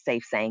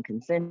 safe, sane,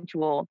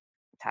 consensual.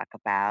 Talk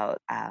about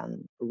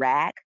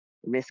RAC,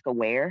 risk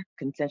aware,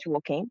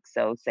 consensual kink.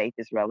 So safe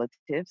is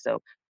relative.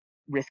 So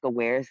risk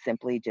aware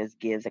simply just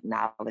gives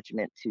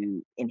acknowledgement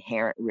to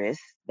inherent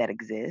risks that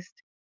exist.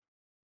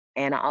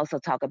 And I also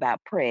talk about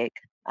PRIC,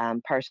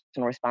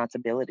 personal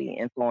responsibility,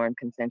 informed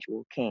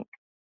consensual kink.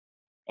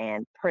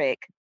 And PRIC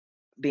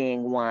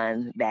being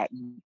one that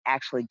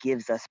actually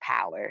gives us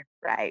power,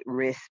 right?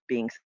 Risk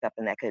being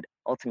something that could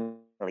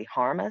ultimately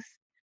harm us,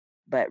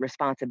 but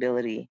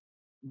responsibility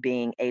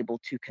being able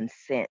to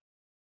consent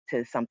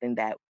to something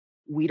that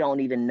we don't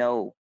even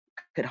know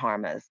could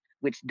harm us,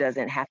 which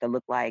doesn't have to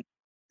look like,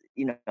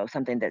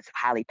 something that's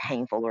highly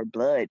painful or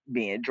blood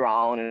being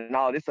drawn and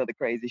all this other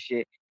crazy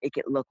shit. It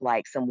could look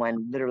like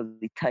someone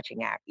literally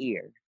touching our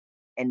ear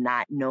and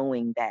not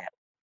knowing that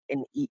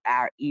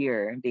our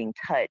ear being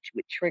touched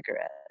would trigger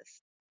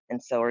us.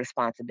 And so, a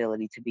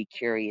responsibility to be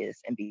curious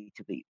and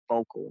to be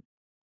vocal,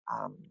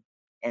 um,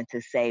 and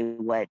to say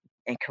what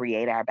and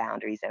create our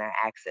boundaries and our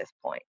access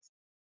points.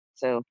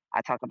 So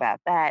I talk about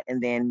that, and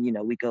then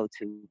we go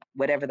to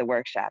whatever the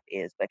workshop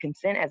is. But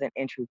consent as an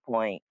entry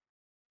point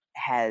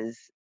has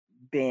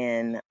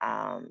been,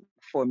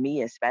 for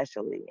me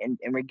especially, and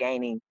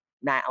regaining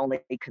not only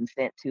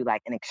consent to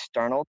like an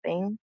external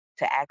thing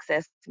to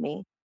access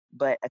me,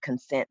 but a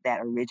consent that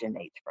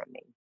originates from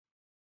me,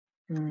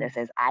 that Mm.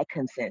 says I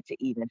consent to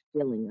even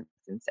feeling a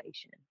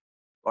sensation,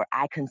 or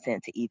I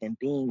consent to even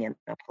being in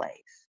a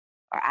place,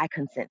 or I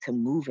consent to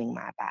moving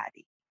my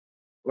body,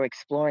 or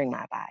exploring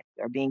my body,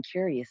 or being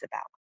curious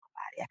about my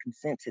body. I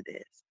consent to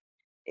this.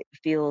 It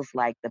feels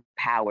like the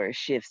power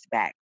shifts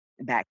back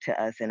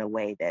to us in a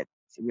way that's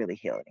really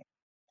healing.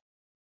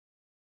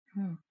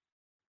 Hmm.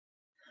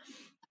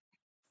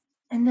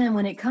 And then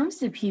when it comes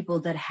to people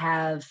that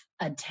have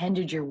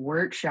attended your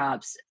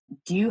workshops,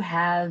 do you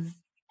have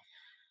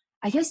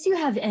do you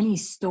have any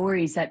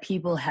stories that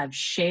people have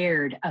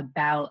shared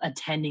about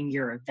attending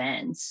your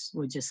events?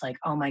 With just like,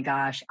 oh my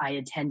gosh, I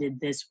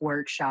attended this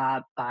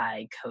workshop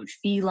by Coach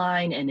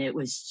Feline and it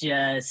was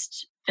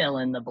just fill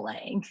in the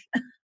blank.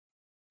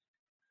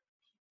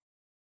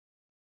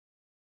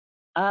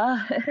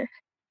 Uh,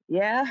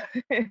 yeah.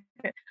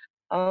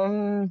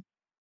 um,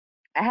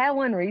 I had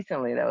one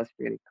recently that was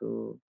pretty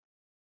cool.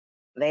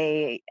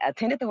 They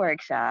attended the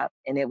workshop,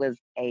 and it was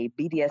a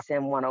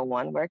BDSM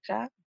 101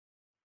 workshop.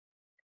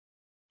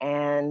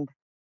 And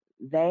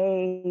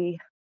they,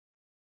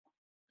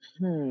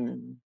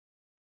 hmm,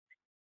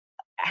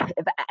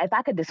 if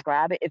I could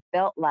describe it, it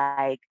felt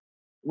like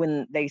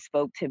when they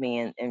spoke to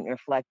me and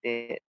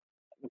reflected,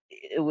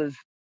 it was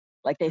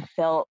like they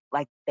felt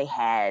like they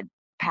had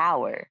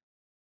power.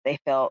 They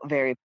felt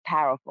very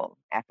powerful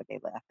after they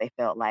left. They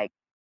felt like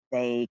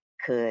they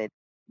could,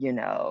 you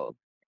know,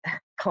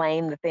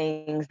 claim the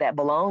things that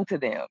belong to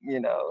them,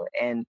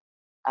 and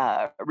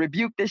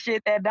rebuke the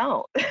shit that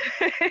don't.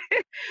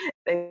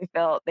 They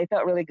felt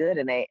really good,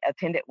 and they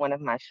attended one of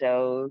my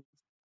shows.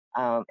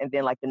 And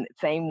then, like the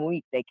same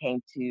week, they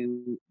came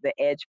to the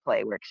Edge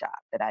Play workshop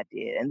that I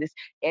did. And this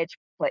Edge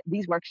Play,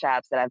 these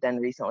workshops that I've done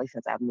recently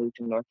since I've moved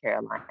to North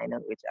Carolina,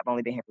 which I've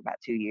only been here for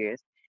about 2 years,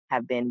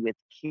 have been with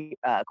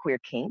Queer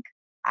Kink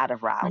out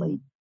of Raleigh.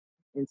 Mm.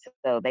 And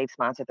so they've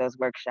sponsored those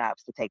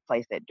workshops to take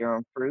place at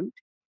Durham Fruit.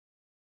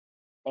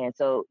 And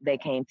so they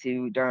came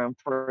to Durham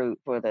Fruit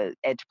for the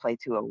Edge Play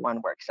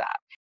 201 workshop.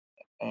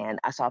 And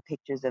I saw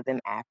pictures of them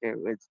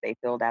afterwards. They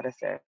filled out a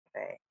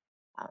survey.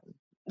 Um,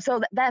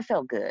 so that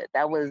felt good.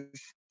 That was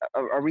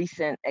a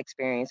recent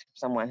experience from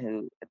someone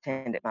who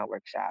attended my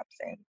workshops.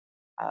 And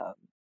um,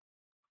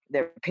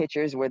 their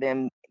pictures were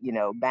them,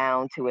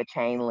 bound to a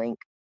chain link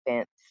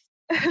fence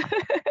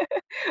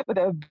with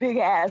a big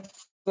ass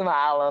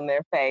smile on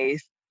their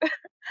face.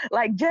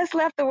 like just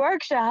left the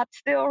workshop,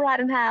 still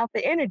riding high off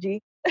the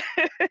energy.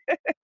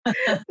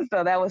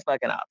 So that was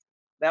fucking awesome.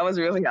 That was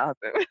really awesome.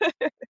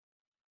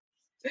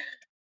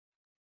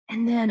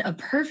 And then a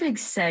perfect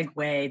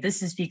segue. This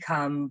has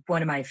become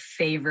one of my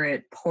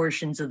favorite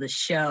portions of the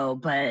show,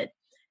 but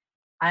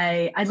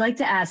I'd like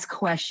to ask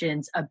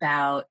questions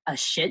about a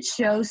shit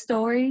show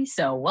story.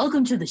 So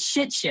welcome to the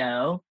shit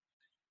show.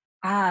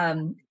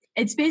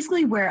 It's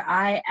basically where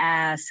I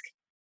ask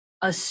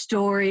a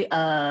story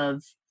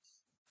of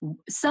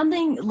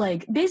something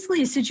like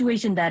basically a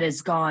situation that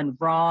has gone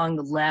wrong,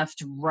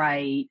 left,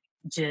 right,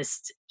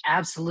 just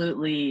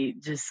absolutely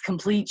just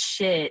complete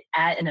shit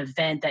at an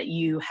event that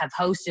you have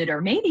hosted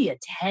or maybe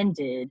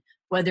attended,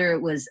 whether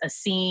it was a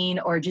scene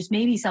or just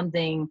maybe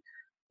something,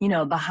 you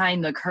know,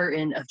 behind the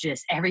curtain of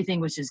just everything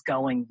was just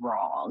going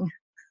wrong.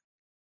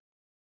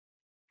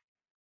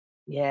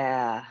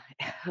 Yeah.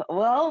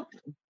 Well,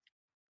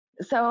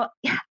 so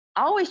I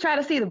always try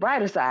to see the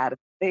brighter side of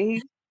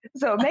things.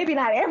 So maybe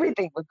not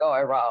everything was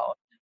going wrong,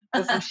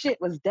 but some shit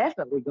was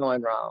definitely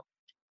going wrong.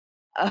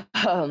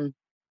 Um,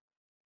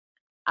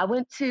 I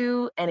went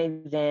to an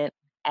event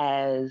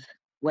as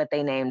what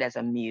they named as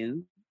a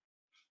muse,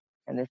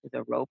 and this is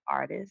a rope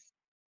artist.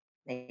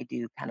 They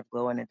do kind of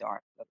glow in the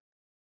dark.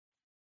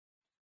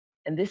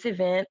 And this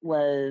event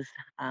was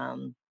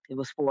it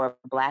was for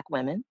Black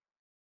women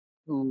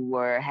who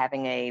were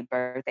having a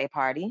birthday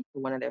party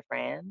for one of their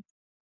friends,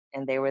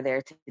 and they were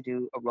there to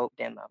do a rope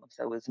demo.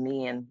 So it was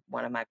me and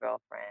one of my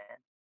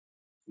girlfriends.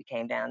 We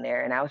came down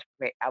there, and I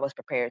was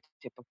prepared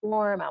to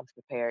perform. I was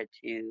prepared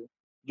to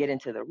get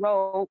into the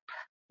rope.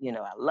 You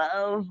know, I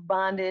love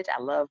bondage.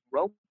 I love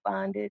rope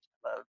bondage.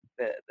 I love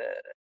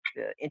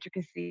the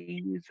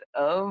intricacies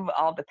of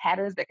all the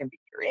patterns that can be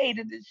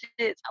created and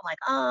shit. So I'm like,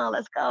 oh,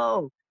 let's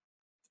go.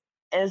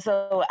 And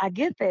so I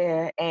get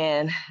there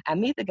and I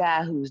meet the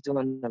guy who's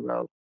doing the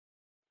rope,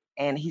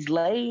 and he's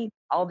laid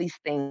all these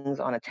things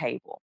on a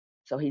table.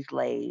 So he's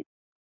laid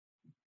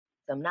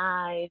some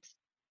knives,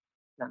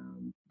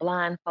 some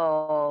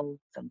blindfolds,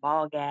 some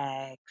ball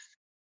gags,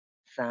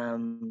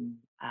 some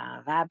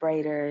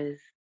vibrators,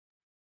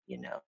 you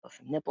know,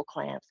 some nipple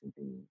clamps and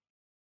things.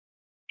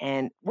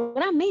 And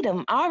when I meet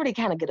him, I already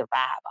kind of get a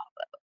vibe off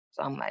of him.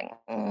 So I'm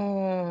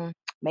like,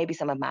 maybe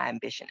some of my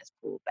ambition is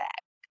pulled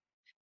back.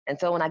 And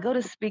so when I go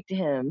to speak to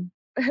him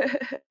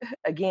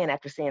again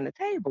after seeing the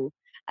table,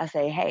 I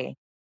say, hey,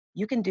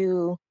 you can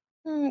do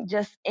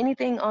just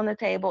anything on the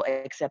table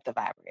except the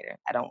vibrator.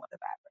 I don't want the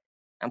vibrator.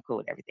 I'm cool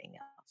with everything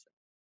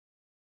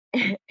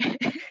else.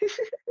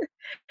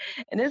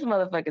 And this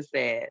motherfucker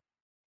said,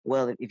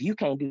 well, if you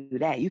can't do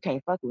that, you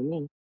can't fuck with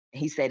me.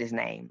 He said his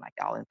name like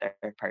all in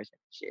third person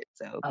shit.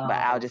 So, but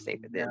I'll Oh just say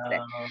for this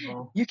that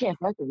no. you can't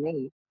fuck with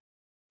me.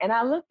 And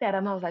I looked at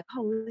him, I was like,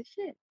 holy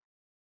shit,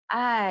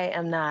 I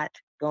am not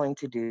going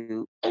to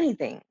do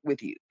anything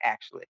with you,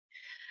 actually.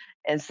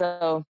 And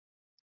so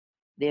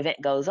the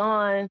event goes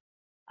on,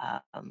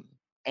 um,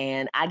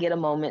 and I get a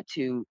moment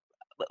to,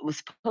 was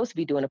supposed to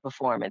be doing a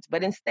performance,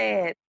 but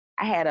instead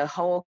I had a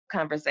whole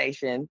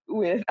conversation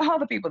with all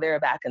the people there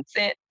about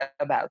consent,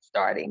 about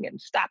starting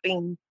and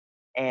stopping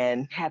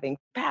and having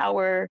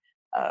power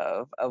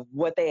of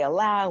what they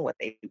allow, what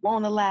they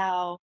won't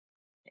allow,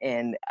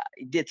 and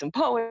did some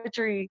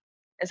poetry.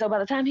 And so by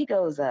the time he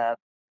goes up,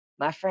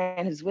 my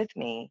friend who's with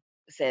me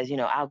says, you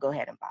know, I'll go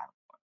ahead and buy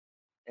one.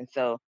 And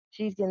so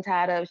she's getting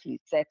tied up. She's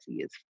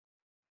sexy as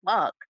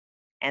fuck.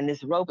 And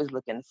this rope is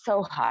looking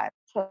so hot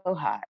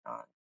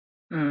on.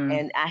 Mm.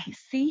 And I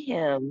see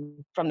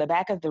him from the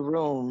back of the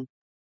room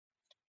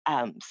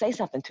say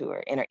something to her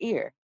in her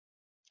ear.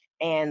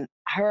 And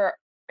her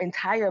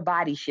entire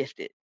body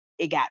shifted.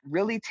 It got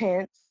really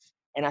tense.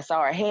 And I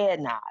saw her head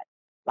nod,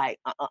 like,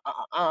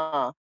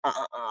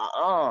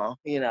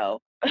 you know.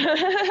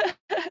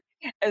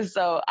 And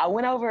so I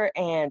went over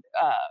and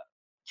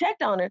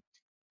checked on her.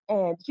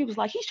 And she was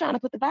like, he's trying to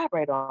put the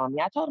vibrator on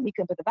me. I told him he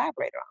couldn't put the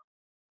vibrator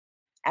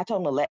on. I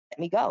told him to let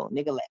me go.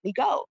 Nigga, let me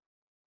go.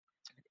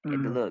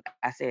 And Mm. look,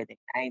 I said,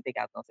 I ain't think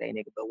I was going to say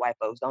nigga, but white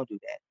folks don't do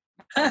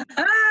that.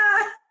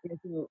 And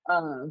so,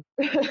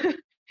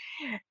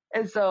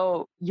 and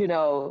so, you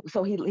know,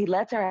 so he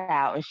lets her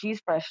out and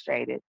she's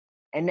frustrated.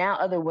 And now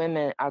other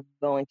women are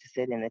going to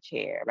sit in the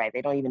chair, right?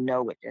 They don't even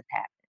know what just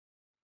happened.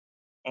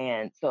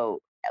 And so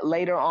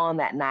later on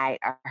that night,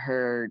 I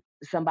heard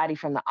somebody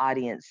from the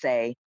audience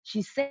say,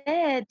 she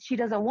said she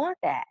doesn't want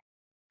that.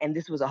 And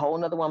this was a whole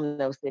nother woman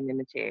that was sitting in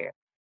the chair.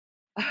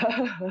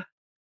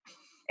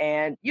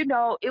 And, you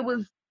know, it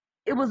was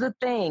a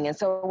thing. And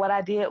so what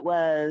I did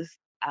was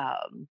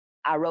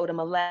I wrote him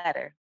a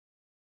letter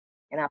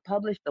and I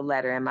published the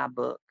letter in my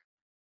book,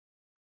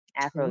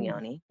 Afro Ooh.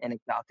 Yoni, An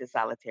Exalted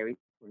Solitary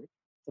Work.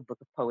 It's a book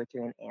of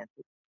poetry and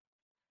answers.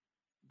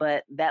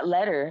 But that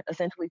letter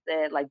essentially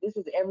said, like, this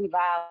is every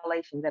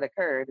violation that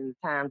occurred in the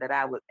time that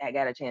I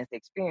got a chance to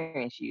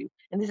experience you,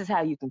 and this is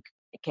how you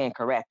can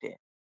correct it.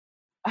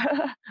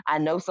 I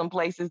know some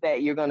places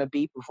that you're going to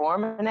be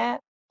performing at,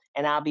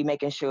 and I'll be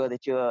making sure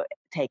that you're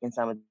taking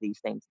some of these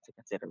things into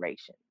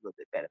consideration a little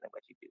bit better than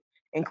what you do,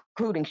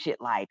 including shit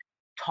like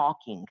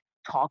talking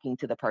talking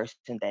to the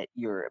person that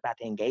you're about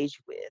to engage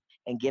with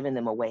and giving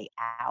them a way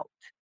out,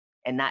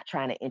 and not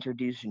trying to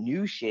introduce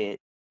new shit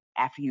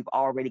after you've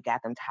already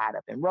got them tied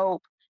up in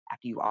rope,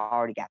 after you've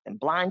already got them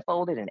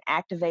blindfolded and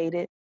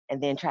activated,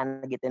 and then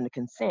trying to get them to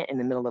consent in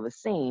the middle of a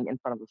scene in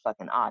front of a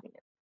fucking audience,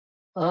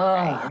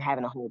 right? Ugh. And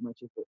having a whole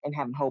bunch of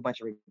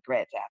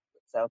regrets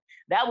afterwards. So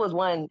that was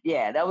one,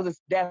 yeah, that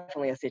was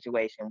definitely a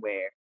situation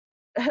where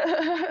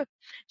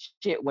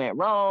shit went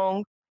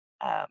wrong.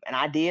 And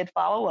I did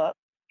follow up.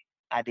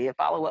 I did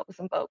follow up with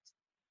some folks.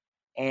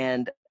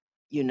 And,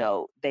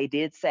 they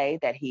did say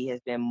that he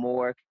has been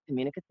more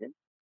communicative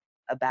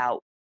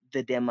about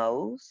the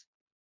demos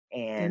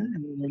and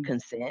Good.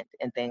 consent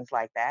and things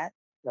like that.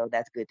 So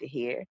that's good to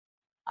hear.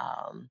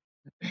 Um,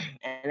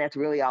 and that's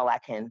really all I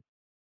can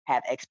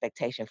have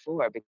expectation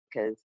for,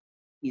 because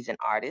he's an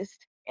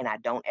artist and I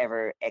don't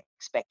ever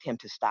expect him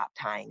to stop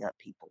tying up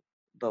people.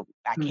 But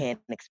I Mm. can't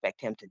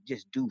expect him to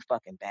just do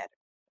fucking better.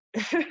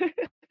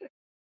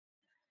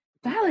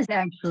 That was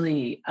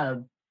actually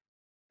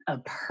a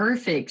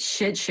perfect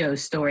shit show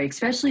story,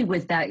 especially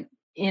with that,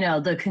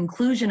 the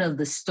conclusion of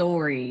the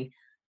story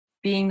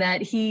being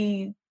that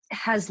he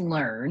has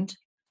learned,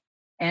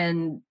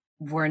 and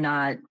we're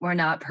not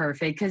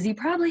perfect, because he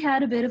probably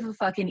had a bit of a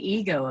fucking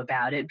ego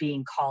about it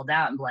being called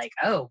out and like,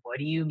 oh, what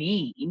do you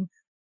mean?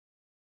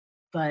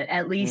 But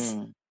at least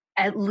Mm,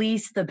 at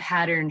least the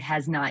pattern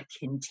has not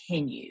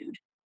continued.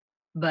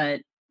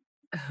 But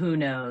who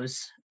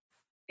knows?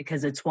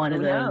 Because it's one of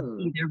who those,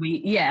 knows?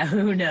 either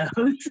who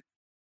knows?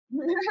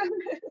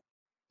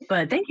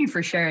 But thank you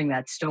for sharing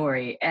that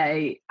story.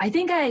 I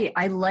think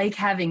I like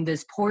having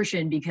this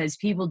portion, because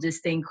people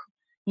just think,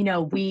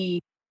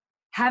 we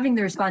having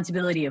the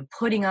responsibility of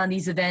putting on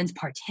these events,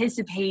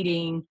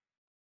 participating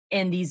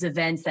in these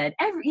events, that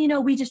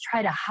we just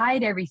try to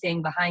hide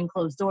everything behind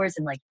closed doors,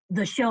 and like,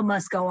 the show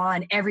must go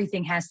on,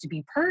 everything has to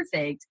be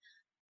perfect.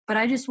 But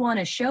I just want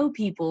to show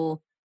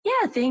people,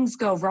 yeah, things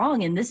go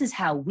wrong and this is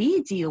how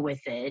we deal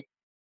with it.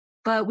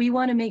 But we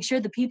want to make sure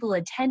the people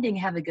attending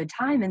have a good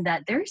time, and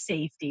that their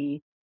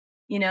safety,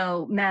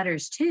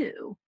 matters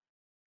too.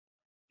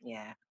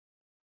 yeah.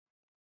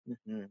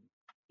 Hmm.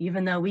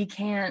 Even though we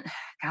can't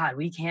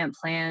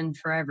plan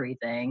for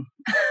everything.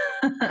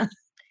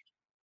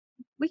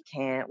 We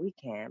can't,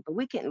 but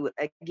we can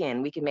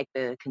make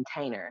the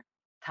container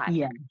tighter,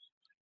 Yeah.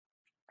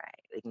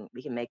 right?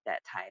 We can make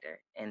that tighter,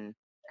 and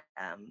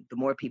the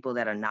more people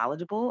that are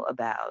knowledgeable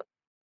about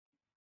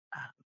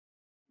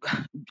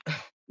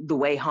the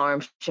way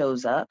harm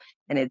shows up,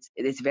 and it's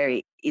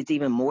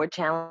even more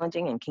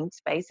challenging in kink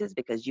spaces,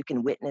 because you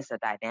can witness a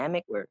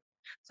dynamic where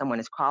someone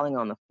is crawling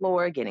on the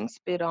floor, getting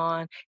spit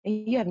on,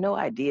 and you have no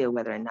idea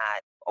whether or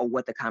not, or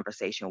what the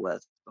conversation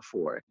was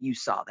before you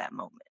saw that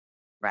moment,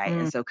 right?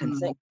 And so Mhm.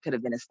 consent could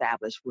have been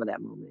established for that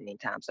moment at any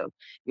time. So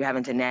you're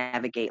having to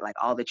navigate like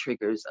all the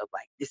triggers of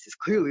like, this is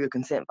clearly a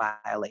consent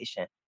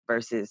violation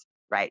versus,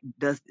 right,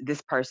 does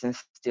this person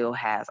still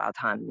has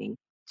autonomy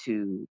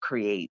to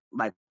create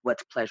like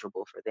what's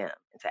pleasurable for them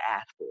and to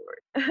ask for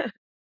it.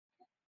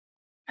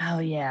 Oh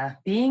yeah,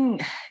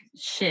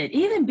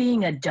 even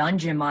being a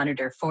dungeon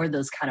monitor for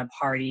those kind of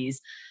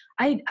parties.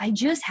 I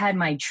just had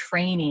my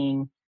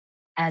training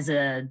as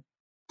a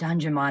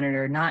dungeon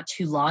monitor not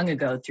too long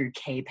ago through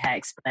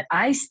Capex, but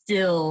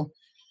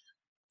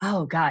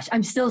oh gosh,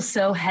 I'm still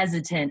so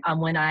hesitant on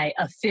when I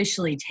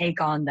officially take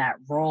on that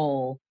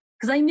role,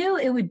 because I knew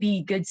it would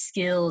be good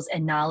skills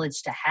and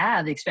knowledge to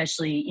have,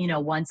 especially,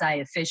 once I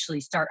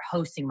officially start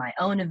hosting my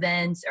own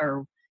events,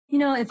 or,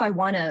 if I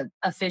want to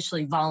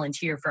officially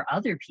volunteer for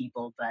other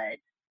people. But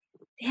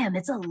damn,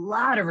 it's a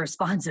lot of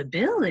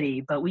responsibility,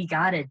 but we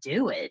got to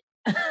do it.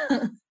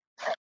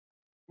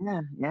 Yeah,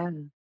 yeah.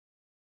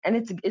 And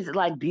it's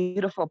like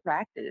beautiful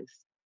practice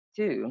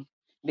too,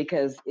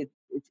 because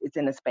it's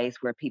in a space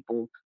where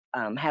people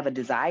have a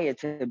desire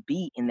to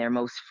be in their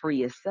most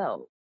freest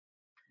self.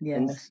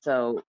 And Yes.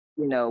 so,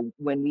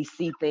 when we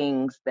see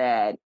things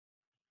that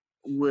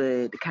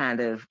would kind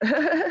of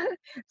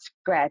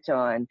scratch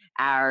on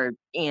our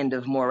end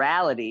of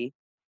morality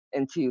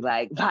into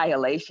like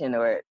violation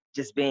or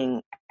just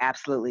being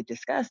absolutely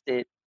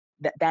disgusted,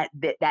 that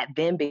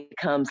then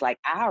becomes like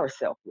our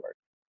self-worth.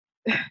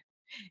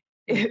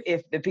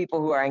 If the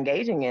people who are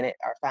engaging in it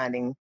are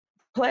finding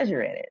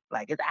pleasure in it,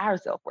 like it's our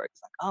self-worth.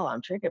 It's like, oh,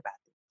 I'm triggered by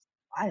this.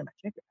 Why am I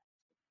triggered?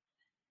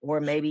 Or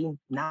maybe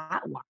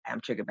not why I'm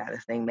triggered by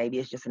this thing. Maybe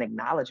it's just an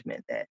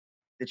acknowledgement that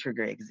the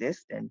trigger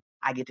exists, and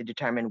I get to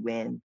determine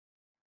when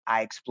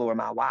I explore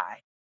my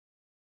why.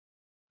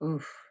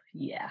 Oof.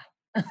 Yeah.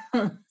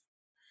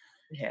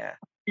 Yeah.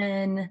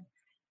 And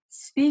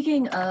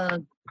speaking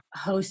of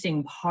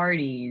hosting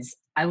parties,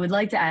 I would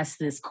like to ask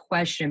this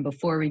question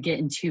before we get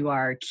into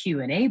our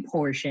Q&A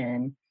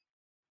portion.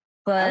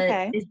 But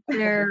Okay. is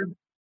there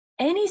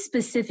any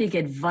specific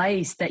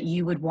advice that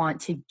you would want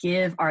to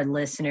give our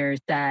listeners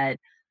that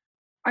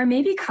are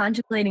maybe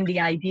contemplating the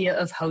idea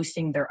of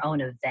hosting their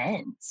own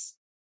events?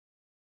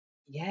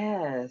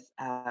 Yes.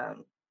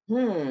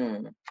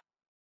 Hmm.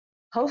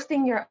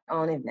 Hosting your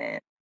own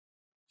event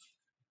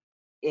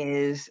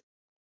is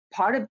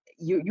part of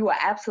you are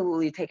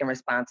absolutely taking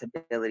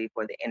responsibility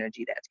for the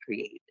energy that's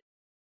created,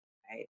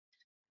 right?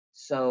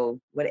 So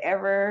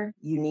whatever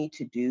you need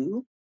to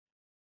do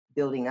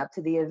building up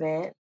to the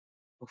event,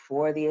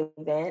 before the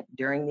event,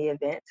 during the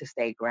event, to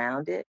stay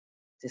grounded,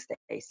 to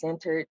stay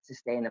centered, to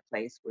stay in a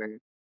place where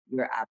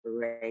you're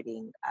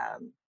operating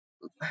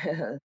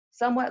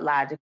somewhat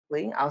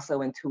logically,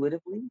 also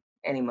intuitively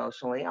and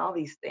emotionally, all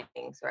these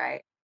things,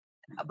 right?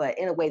 But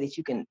in a way that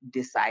you can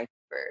decipher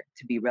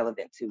to be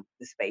relevant to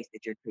the space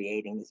that you're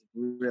creating is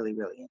really,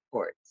 really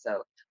important.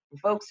 So for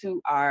folks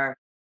who are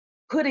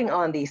putting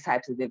on these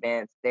types of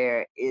events,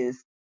 there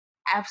is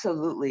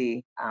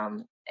absolutely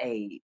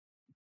a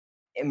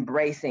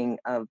embracing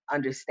of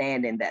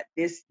understanding that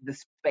the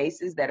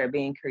spaces that are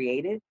being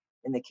created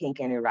in the kink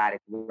and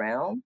erotic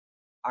realm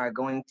are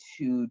going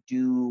to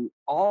do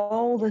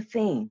all the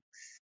things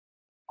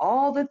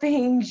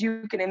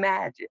you can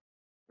imagine,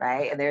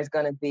 right? And there's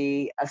going to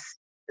be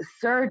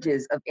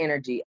surges of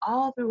energy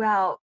all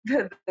throughout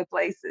the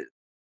places.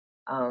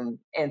 And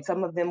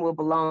some of them will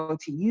belong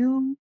to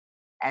you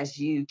as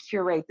you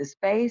curate the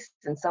space,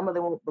 and some of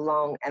them will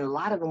belong, and a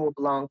lot of them will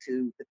belong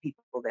to the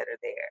people that are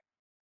there.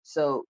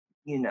 So,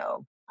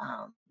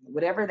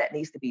 whatever that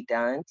needs to be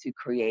done to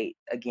create,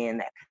 again,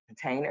 that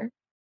container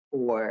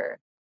for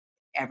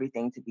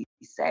everything to be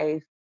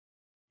safe,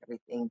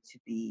 everything to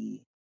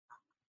be,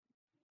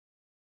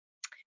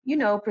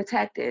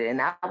 protected,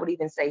 and I would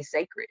even say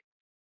sacred,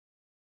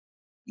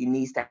 it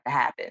needs to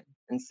happen.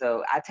 And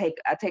so I take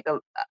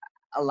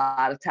a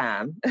lot of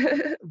time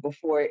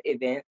before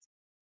events.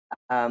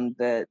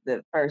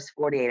 The first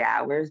 48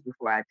 hours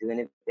before I do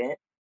an event,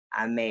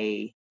 I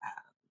may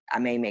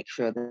make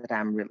sure that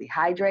I'm really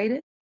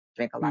hydrated,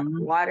 drink a lot of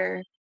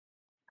water.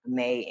 I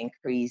may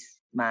increase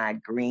my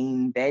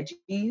green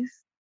veggies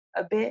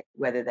a bit,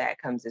 whether that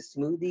comes as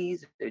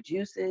smoothies or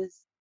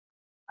juices.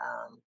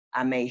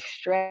 I may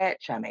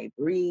stretch, I may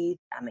breathe,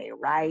 I may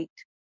write,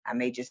 I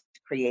may just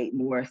create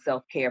more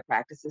self-care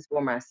practices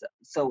for myself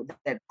so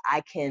that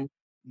I can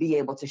be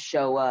able to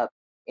show up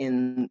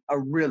in a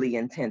really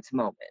intense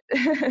moment.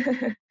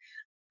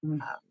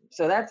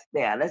 So that's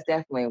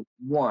definitely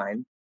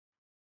one.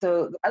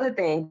 So the other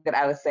thing that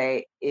I would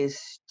say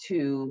is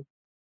to,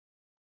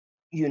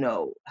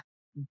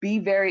 be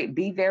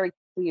very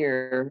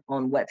clear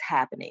on what's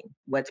happening,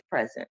 what's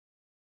present.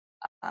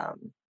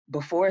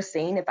 Before a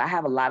scene, if I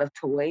have a lot of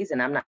toys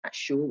and I'm not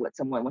sure what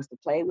someone wants to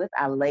play with,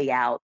 I lay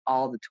out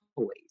all the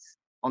toys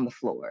on the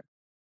floor.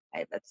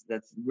 Right?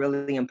 That's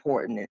really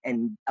important,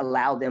 and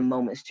allow them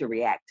moments to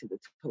react to the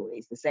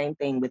toys. The same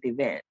thing with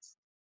events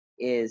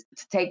is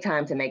to take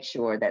time to make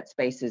sure that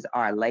spaces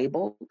are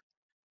labeled,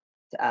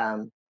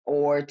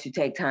 or to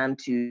take time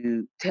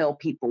to tell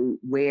people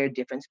where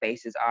different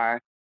spaces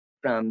are,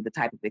 from the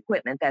type of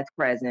equipment that's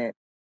present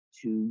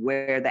to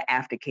where the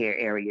aftercare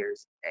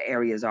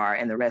areas are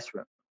and the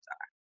restrooms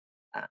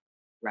are,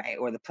 right?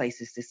 Or the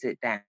places to sit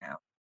down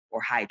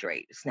or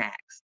hydrate,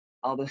 snacks.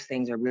 All those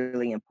things are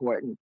really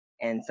important.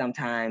 And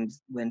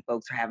sometimes when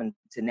folks are having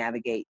to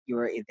navigate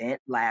your event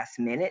last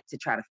minute to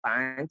try to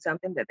find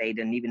something that they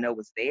didn't even know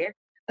was there,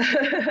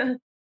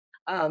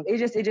 it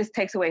just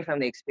takes away from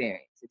the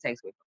experience. It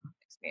takes away from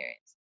the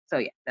experience. So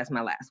yeah, that's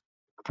my last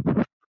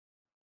one.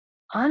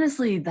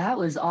 Honestly, that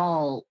was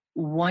all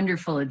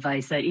wonderful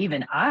advice that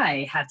even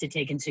I have to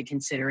take into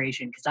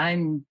consideration, because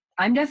I'm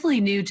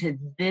definitely new to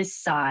this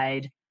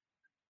side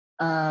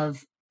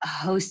of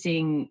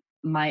hosting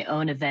my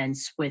own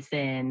events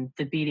within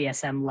the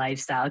BDSM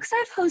lifestyle, because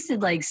I've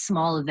hosted like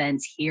small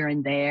events here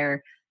and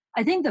there.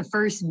 I think the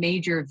first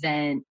major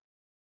event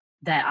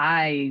that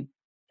I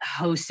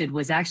hosted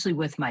was actually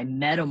with my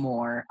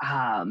Metamor.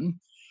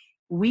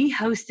 We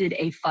hosted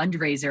a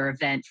fundraiser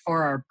event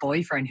for our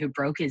boyfriend who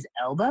broke his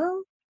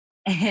elbow.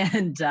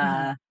 And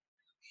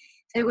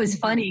it was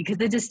funny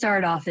because it just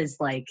started off as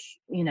like,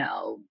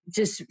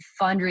 just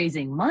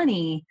fundraising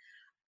money.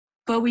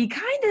 But we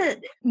kind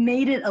of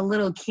made it a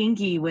little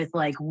kinky with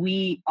like,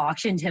 we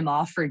auctioned him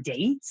off for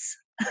dates.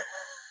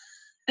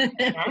 Nice.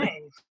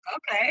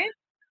 Okay.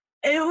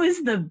 It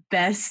was the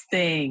best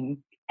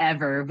thing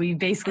ever. We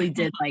basically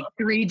did like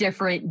 3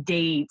 different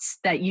dates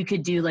that you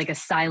could do like a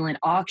silent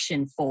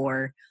auction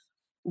for,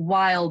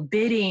 while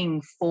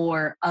bidding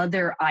for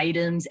other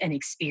items and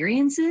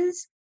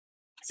experiences.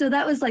 So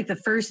that was like the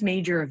first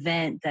major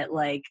event that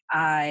like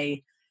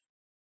I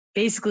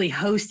basically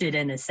hosted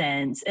in a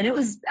sense. And it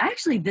was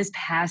actually this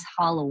past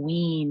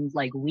Halloween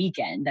like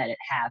weekend that it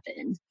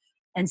happened.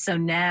 And so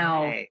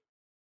now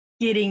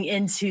getting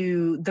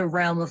into the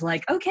realm of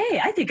like,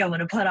 okay, I think I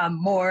want to put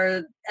on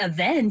more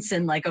events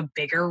in like a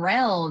bigger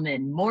realm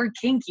and more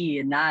kinky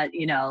and not,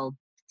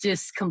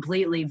 just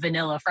completely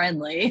vanilla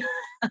friendly.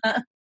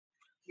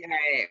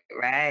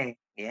 Right.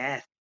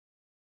 Yes.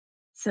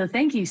 So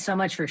thank you so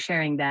much for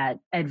sharing that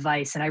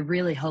advice. And I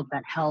really hope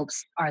that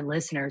helps our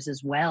listeners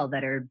as well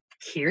that are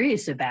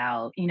curious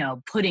about,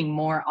 putting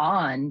more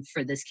on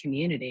for this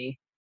community.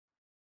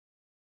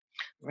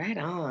 Right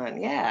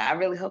on. Yeah, I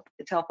really hope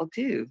it's helpful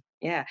too.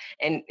 Yeah.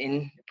 And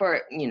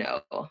for,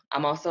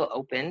 I'm also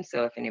open.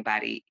 So if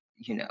anybody,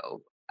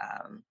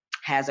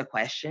 has a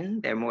question,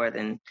 they're more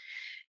than,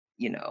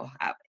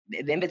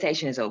 the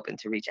invitation is open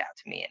to reach out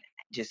to me and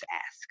just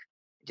ask.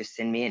 Just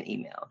send me an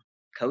email,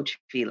 Coach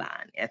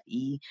Feline,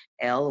 FELYNE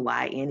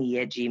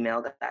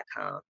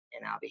 @gmail.com,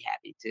 and I'll be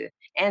happy to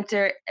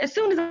answer as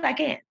soon as I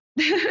can.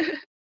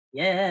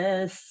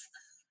 Yes.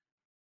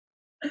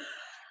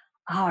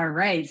 All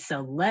right,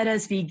 so let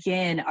us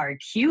begin our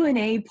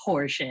Q&A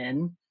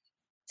portion.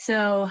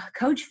 So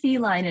Coach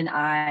Feline and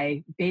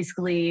I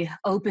basically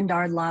opened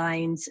our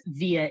lines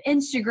via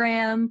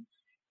Instagram.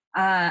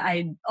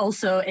 I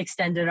also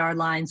extended our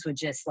lines with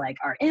just like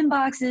our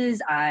inboxes.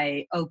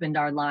 I opened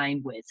our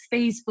line with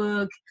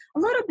Facebook, a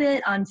little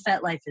bit on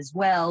FetLife as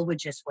well, with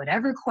just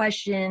whatever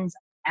questions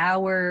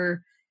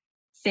our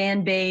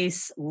fan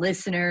base,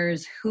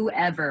 listeners,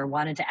 whoever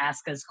wanted to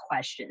ask us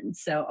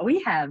questions. So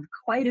we have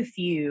quite a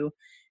few,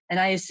 and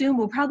I assume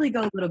we'll probably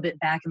go a little bit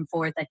back and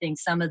forth. I think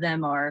some of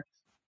them are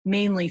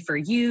mainly for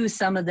you,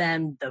 some of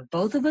them the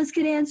both of us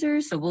could answer,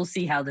 so we'll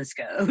see how this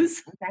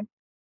goes.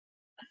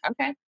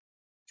 Okay.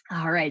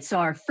 All right, so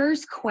our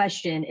first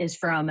question is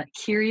from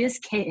Curious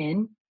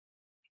Kitten.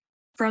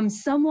 From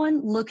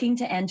someone looking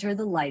to enter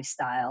the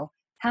lifestyle,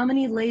 how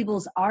many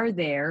labels are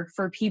there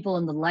for people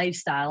in the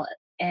lifestyle,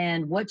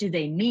 and what do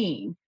they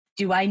mean?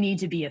 Do I need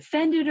to be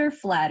offended or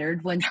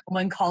flattered when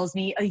someone calls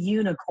me a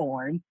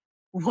unicorn?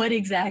 What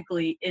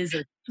exactly is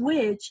a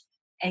switch?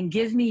 And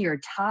give me your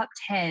top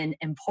 10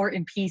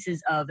 important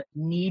pieces of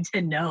need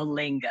to know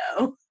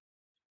lingo.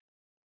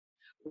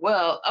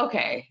 Well,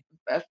 okay.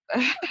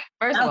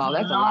 First of all,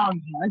 that's a lot.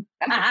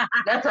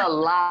 That's a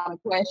lot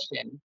of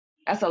question.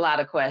 That's a lot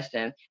of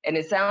question. And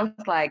it sounds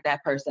like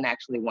that person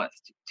actually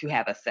wants to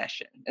have a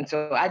session. And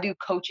so I do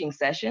coaching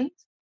sessions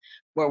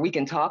where we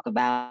can talk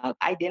about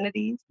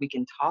identities, we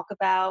can talk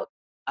about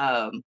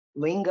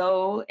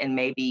lingo and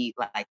maybe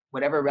like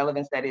whatever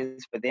relevance that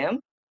is for them.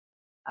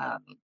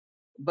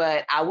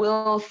 But I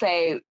will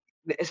say,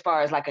 as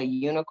far as like a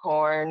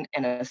unicorn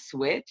and a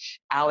switch,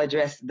 I'll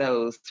address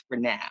those for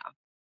now.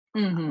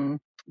 Mm-hmm.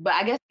 But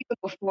I guess even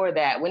before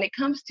that, when it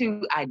comes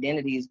to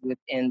identities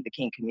within the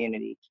kink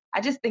community,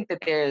 I just think that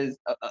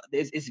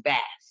it's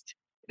vast.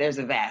 There's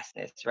a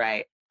vastness,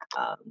 right?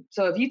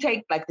 So if you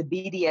take like the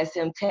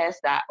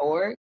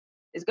BDSMtest.org,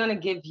 it's going to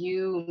give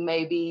you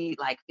maybe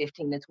like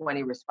 15 to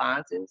 20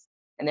 responses,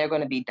 and they're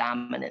going to be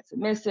dominant,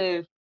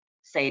 submissive,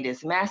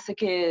 sadist,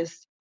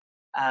 masochist.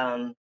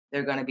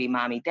 They're going to be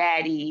mommy,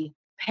 daddy,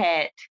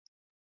 pet,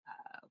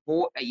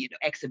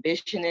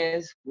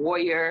 exhibitionist,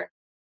 warrior.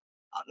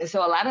 And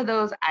so a lot of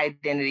those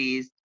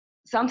identities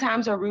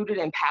sometimes are rooted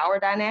in power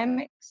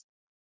dynamics.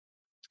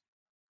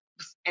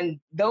 And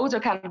those are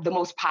kind of the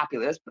most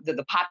popular,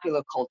 the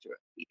popular culture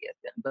of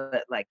BDSM.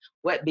 But like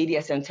what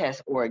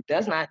BDSMtest.org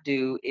does not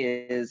do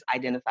is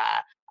identify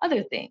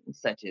other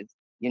things, such as,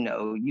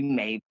 you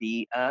may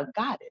be a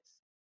goddess.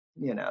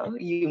 You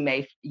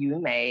may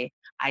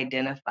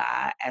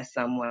identify as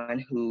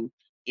someone who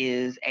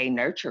is a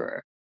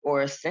nurturer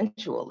or a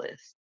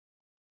sensualist.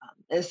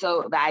 And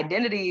so the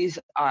identities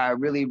are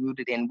really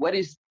rooted in what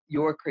is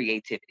your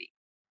creativity.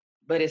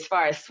 But as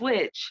far as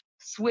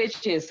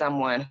switch is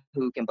someone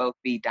who can both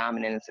be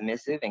dominant and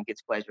submissive and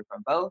gets pleasure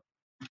from both.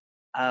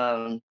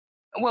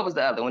 What was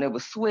the other one? It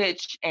was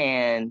switch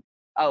and,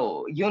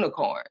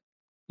 unicorn.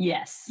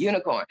 Yes.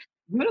 Unicorn.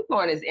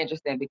 Unicorn is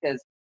interesting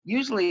because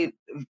usually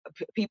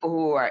people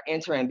who are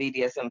entering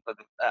BDSM for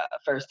the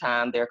first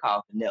time, they're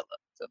called vanilla.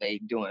 So they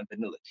doing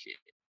vanilla shit.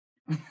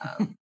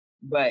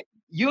 But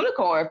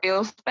unicorn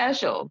feels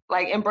special.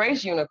 Like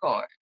embrace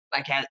unicorn.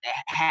 Like have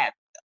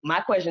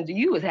my question to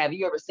you is, have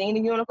you ever seen a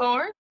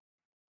unicorn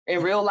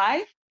in real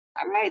life?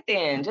 All right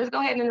then, just go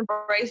ahead and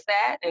embrace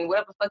that, and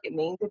whatever the fuck it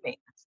means, it means.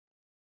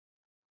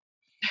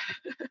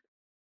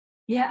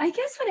 Yeah, I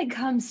guess when it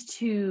comes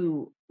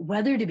to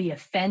whether to be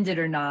offended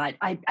or not,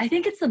 I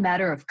think it's a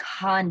matter of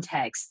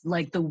context,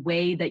 like the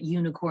way that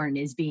unicorn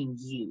is being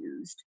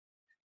used.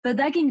 But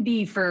that can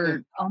be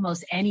for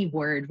almost any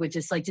word, which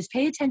is like just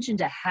pay attention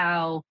to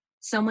how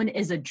someone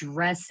is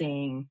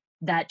addressing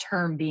that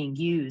term being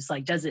used.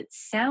 Like, does it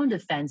sound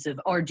offensive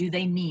or do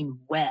they mean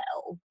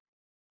well?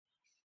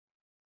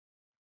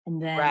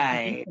 And then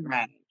Right.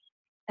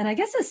 And I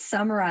guess a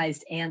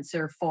summarized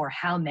answer for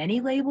how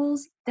many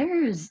labels,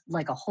 there's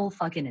like a whole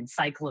fucking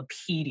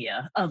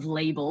encyclopedia of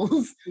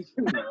labels.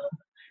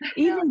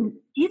 Even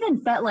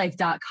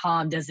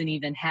FetLife.com doesn't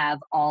even have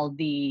all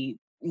the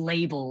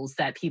labels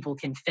that people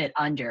can fit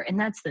under. And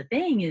that's the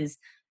thing, is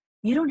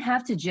you don't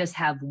have to just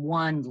have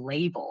one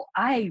label.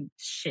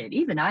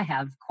 Even I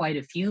have quite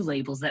a few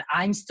labels that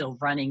I'm still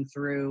running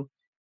through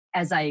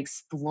as I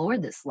explore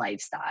this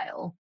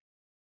lifestyle.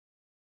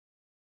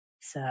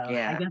 So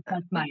yeah. I guess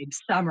that's my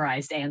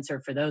summarized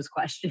answer for those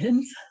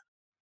questions.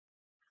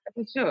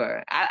 For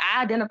sure. I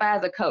identify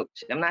as a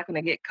coach. I'm not going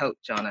to get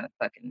coach on a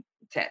fucking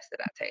test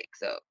that I take.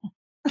 So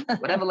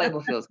whatever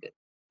label feels good.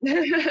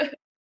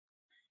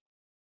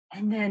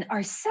 And then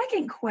our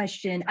second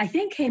question, I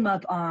think, came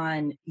up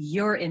on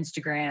your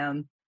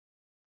Instagram,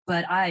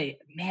 but I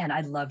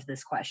loved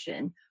this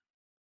question.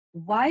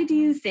 why do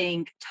you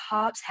think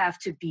tops have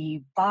to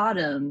be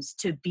bottoms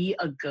to be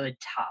a good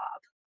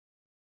top?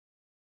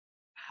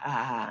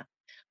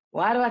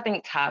 Why do I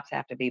think tops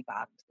have to be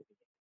bottoms?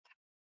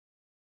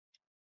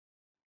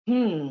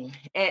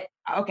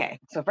 Okay,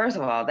 so first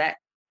of all,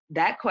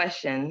 that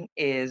question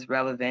is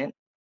relevant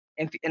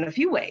in a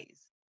few ways.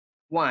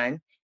 One,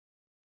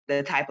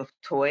 the type of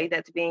toy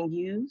that's being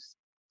used,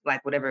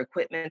 like whatever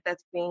equipment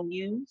that's being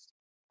used.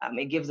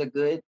 It gives a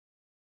good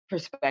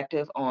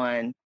perspective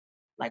on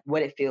like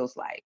what it feels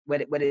like, what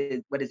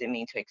does it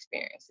mean to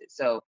experience it.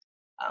 So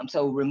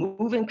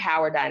removing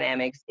power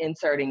dynamics,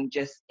 inserting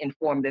just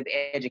informative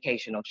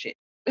educational shit,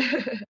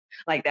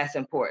 like that's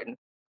important.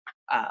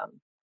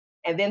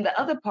 And then the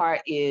other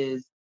part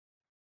is,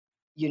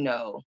 you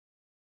know,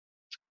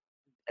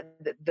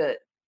 the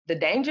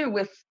danger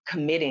with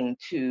committing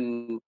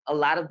to a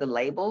lot of the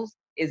labels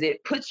is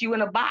it puts you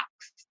in a box.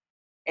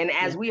 And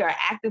as we are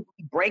actively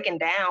breaking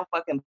down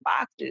fucking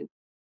boxes,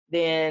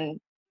 then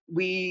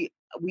we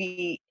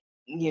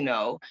you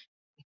know,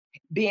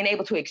 being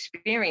able to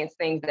experience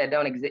things that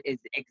don't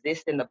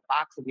exist in the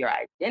box of your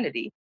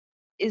identity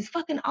is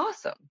fucking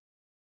awesome,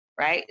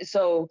 right?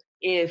 So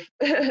if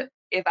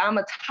if I'm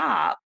a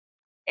top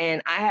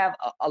and I have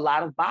a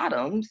lot of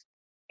bottoms,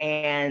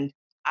 and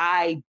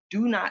I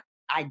do not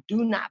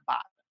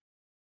bottom.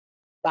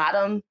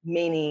 Bottom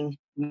meaning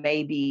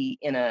maybe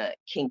in a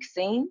kink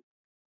scene.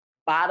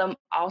 Bottom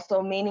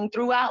also meaning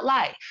throughout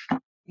life.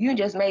 You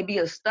just may be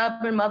a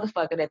stubborn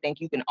motherfucker that think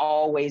you can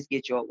always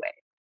get your way.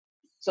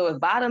 So if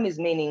bottom is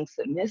meaning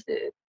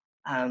submissive,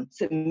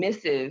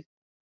 submissive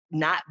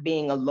not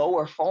being a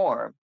lower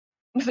form,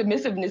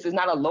 submissiveness is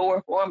not a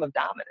lower form of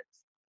dominance.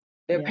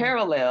 They're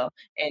parallel.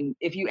 And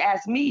if you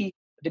ask me,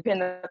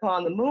 depending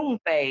upon the moon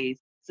phase,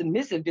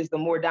 submissive is the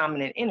more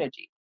dominant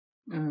energy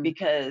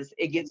because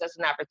it gives us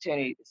an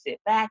opportunity to sit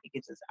back. It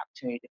gives us an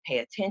opportunity to pay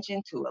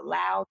attention, to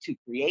allow, to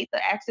create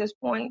the access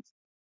points,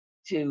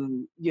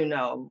 to,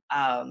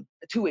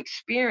 to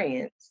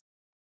experience,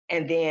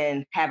 and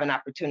then have an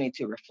opportunity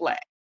to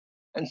reflect.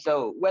 And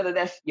so whether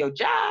that's your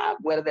job,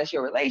 whether that's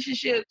your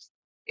relationships,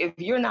 if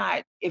you're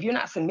not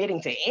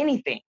submitting to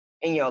anything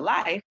in your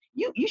life,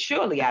 you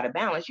surely out of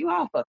balance. You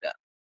all fucked up.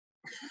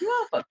 You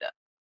all fucked up.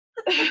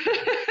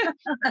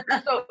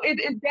 So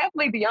it's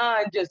definitely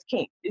beyond just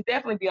kink. It's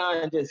definitely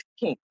beyond just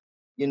kink.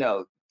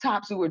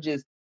 Tops who are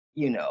just,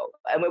 I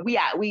mean,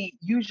 we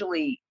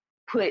usually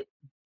put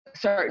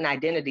certain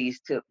identities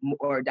to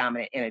more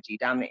dominant energy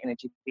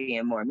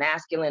being more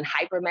masculine,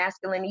 hyper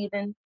masculine,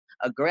 even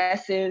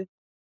aggressive.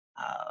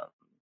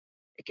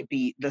 It could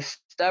be the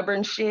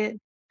stubborn shit,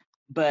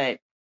 but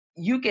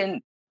you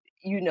can,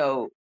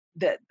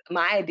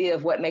 my idea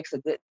of what makes a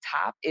good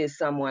top is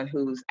someone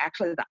who's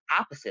actually the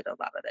opposite of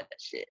a lot of that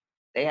shit.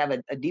 They have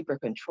a deeper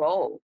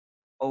control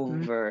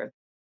over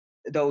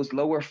those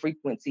lower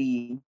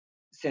frequency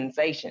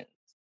sensations.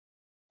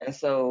 And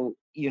so,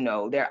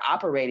 they're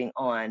operating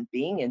on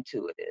being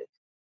intuitive,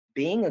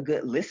 being a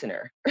good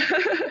listener,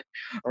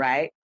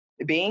 right?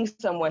 Being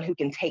someone who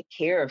can take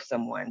care of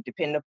someone,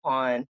 depending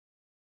upon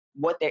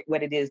what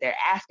it is they're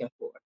asking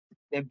for.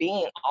 They're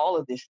being all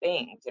of these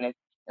things. And in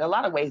a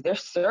lot of ways, they're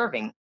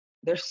serving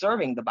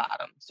the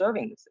bottom,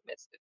 serving the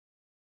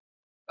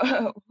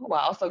submissive, while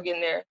also getting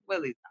their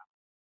willies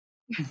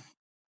out.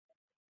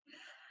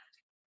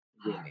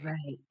 All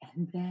right.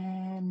 And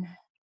then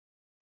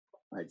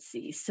let's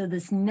see. So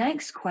this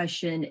next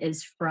question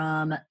is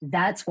from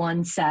that's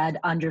one sad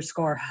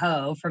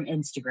 _ho from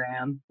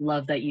Instagram.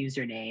 Love that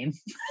username.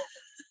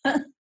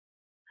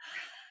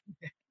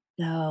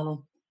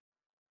 So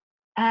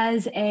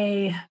as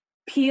a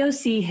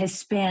POC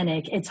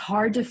Hispanic, it's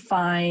hard to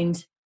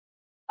find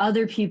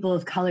other people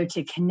of color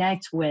to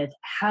connect with.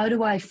 How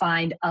do I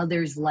find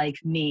others like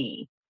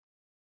me?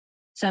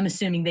 So I'm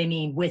assuming they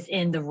mean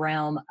within the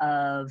realm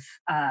of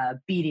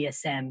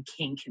BDSM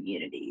kink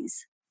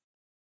communities.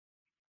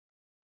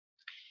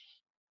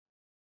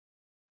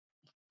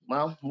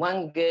 Well,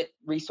 one good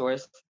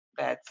resource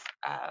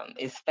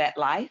is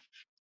FetLife.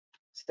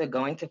 So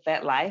going to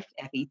FetLife,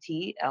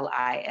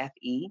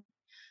 FetLife,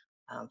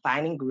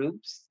 finding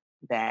groups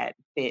that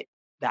fit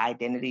the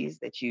identities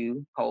that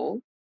you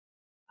hold.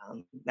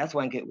 That's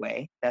one good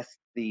way. That's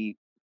the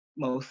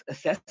most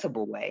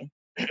accessible way.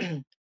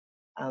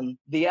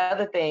 The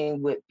other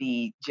thing would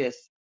be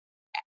just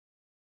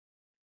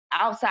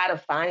outside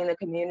of finding the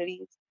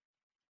communities,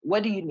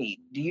 what do you need?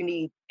 Do you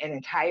need an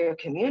entire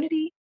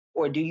community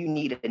or do you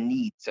need a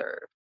need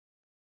serve?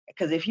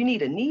 Because if you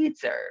need a need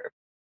serve,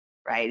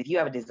 right, if you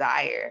have a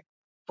desire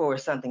for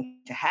something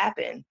to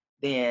happen,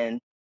 then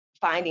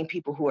finding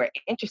people who are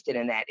interested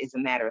in that is a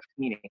matter of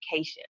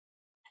communication.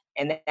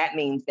 And that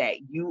means that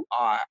you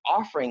are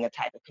offering a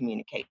type of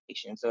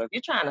communication. So if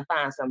you're trying to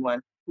find someone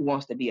who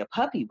wants to be a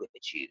puppy with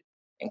you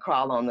and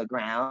crawl on the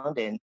ground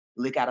and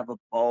lick out of a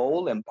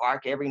bowl and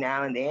bark every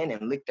now and then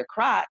and lick the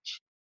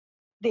crotch,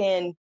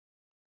 then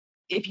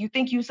if you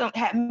think you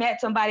have met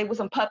somebody with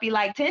some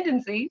puppy-like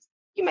tendencies,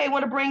 you may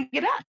want to bring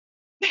it up.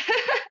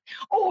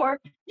 Or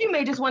you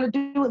may just want to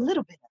do a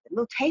little bit of it, a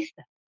little taste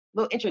of it,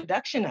 a little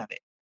introduction of it.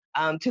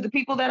 to the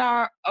people that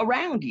are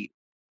around you.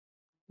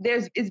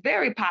 It's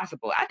very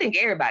possible. I think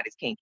everybody's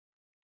kinky.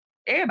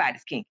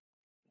 Everybody's kinky,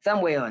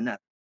 some way or another.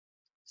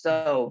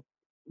 So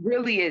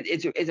really,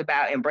 it's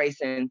about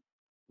embracing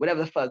whatever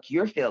the fuck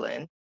you're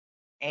feeling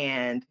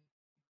and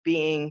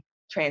being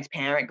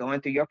transparent,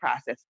 going through your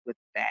process with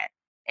that,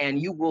 and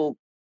you will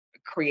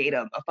create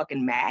a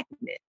fucking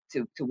magnet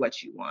to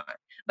what you want.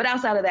 But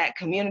outside of that,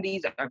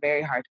 communities are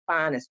very hard to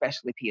find,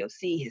 especially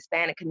POC.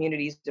 Hispanic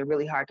communities are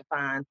really hard to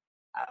find.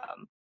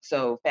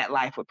 So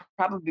FetLife would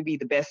probably be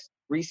the best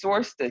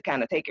resource to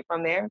kind of take it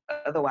from there.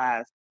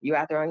 Otherwise, you're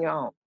out there on your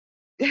own.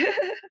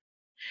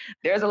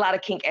 There's a lot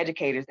of kink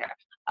educators there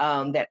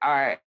that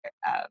are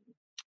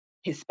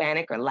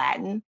Hispanic or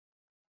Latin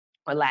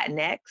or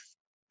Latinx.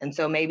 And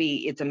so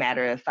maybe it's a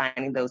matter of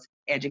finding those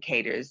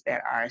educators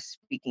that are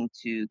speaking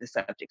to the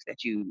subjects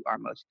that you are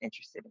most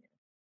interested in.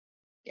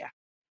 Yeah.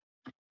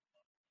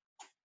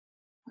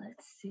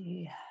 Let's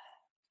see.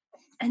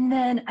 And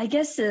then I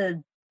guess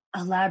to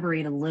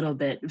elaborate a little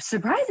bit,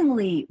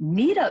 surprisingly,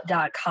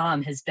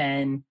 meetup.com has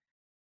been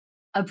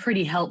a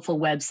pretty helpful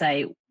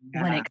website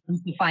when it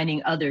comes to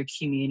finding other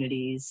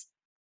communities.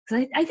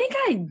 Because I think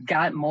I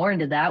got more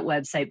into that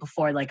website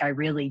before like I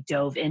really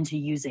dove into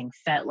using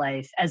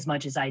FetLife as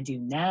much as I do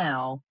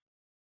now.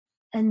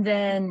 And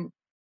then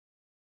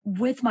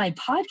with my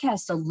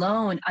podcast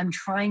alone, I'm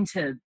trying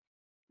to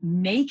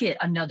make it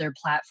another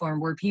platform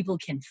where people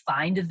can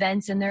find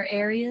events in their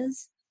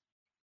areas.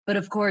 But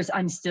of course,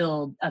 I'm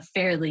still a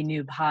fairly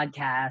new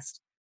podcast.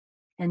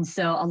 And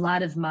so a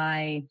lot of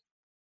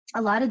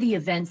the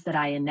events that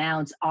I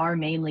announce are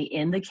mainly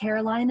in the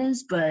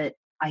Carolinas, but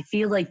I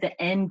feel like the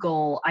end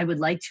goal, I would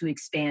like to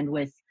expand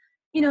with,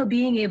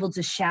 being able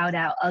to shout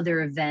out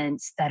other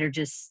events that are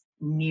just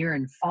near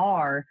and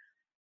far.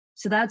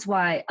 So that's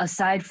why,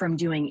 aside from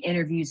doing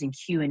interviews and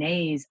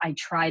Q&As, I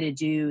try to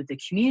do the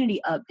community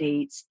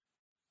updates,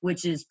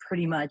 which is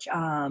pretty much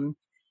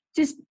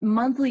just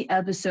monthly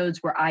episodes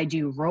where I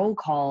do roll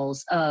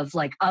calls of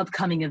like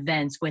upcoming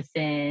events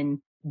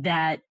within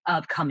that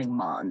upcoming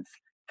month,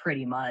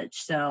 pretty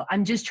much. So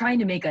I'm just trying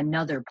to make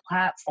another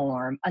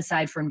platform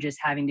aside from just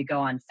having to go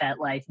on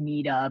FetLife,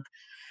 Meetup.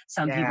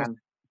 Some people,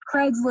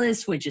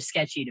 Craigslist, which is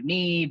sketchy to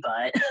me,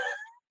 but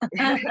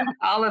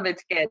all of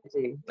it's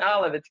sketchy.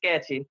 All of it's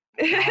sketchy.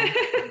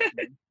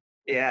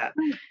 Yeah.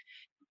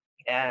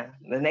 Yeah.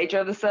 The nature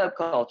of the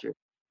subculture.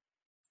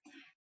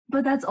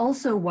 But that's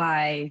also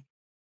why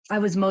I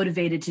was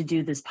motivated to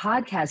do this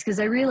podcast, because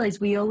I realized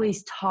we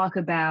always talk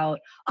about,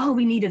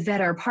 we need to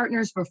vet our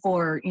partners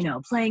before,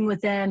 playing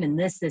with them and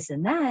this,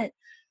 and that.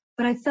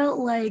 But I felt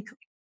like,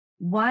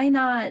 why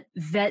not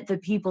vet the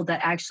people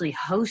that actually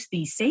host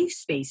these safe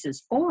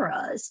spaces for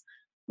us?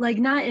 Like,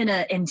 not in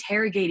an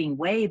interrogating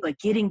way, but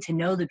getting to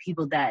know the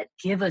people that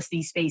give us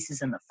these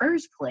spaces in the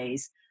first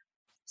place.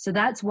 So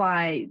that's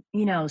why,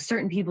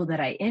 certain people that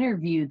I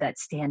interview that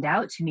stand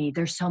out to me,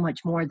 there's so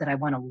much more that I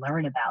want to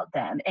learn about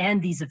them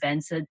and these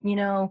events that,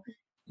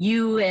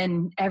 you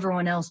and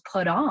everyone else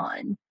put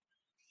on.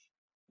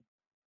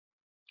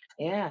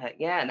 Yeah.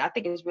 And I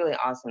think it's really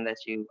awesome that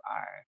you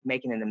are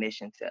making it a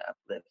mission to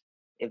uplift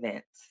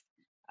events.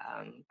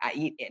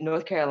 In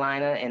North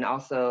Carolina and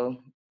also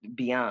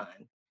beyond,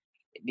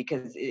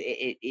 because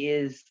it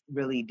is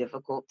really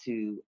difficult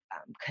to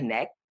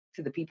connect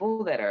to the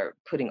people that are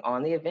putting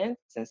on the events.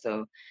 And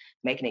so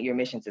making it your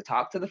mission to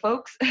talk to the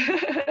folks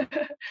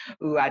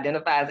who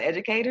identify as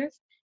educators,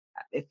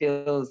 it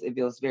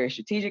feels very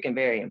strategic and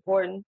very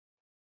important.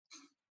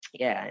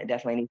 Yeah, it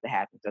definitely needs to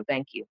happen. So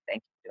thank you.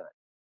 Thank you for doing it.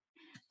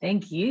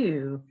 Thank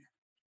you.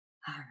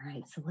 All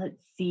right, so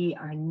let's see.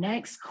 Our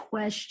next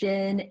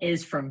question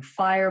is from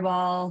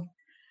Fireball.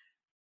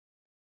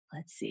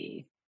 Let's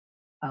see.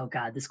 Oh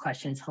God, this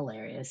question is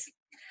hilarious.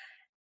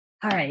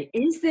 All right.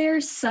 Is there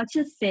such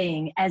a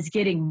thing as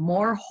getting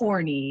more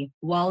horny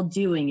while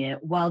doing it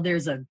while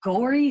there's a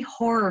gory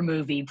horror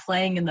movie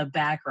playing in the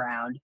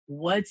background?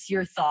 What's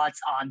your thoughts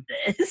on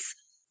this?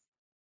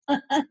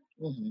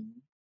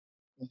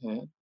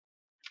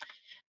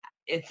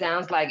 It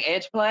sounds like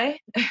edge play.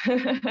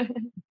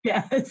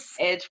 Yes.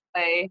 Edge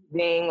play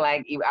being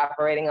like you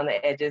operating on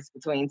the edges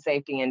between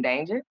safety and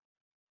danger.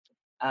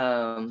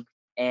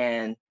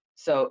 And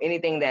so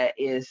anything that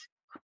is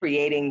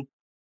creating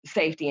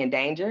safety and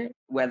danger,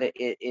 whether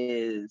it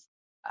is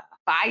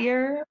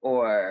fire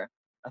or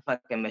a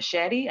fucking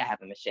machete. I have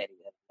a machete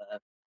that I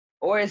love.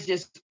 Or it's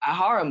just a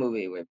horror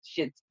movie where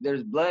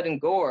there's blood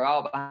and gore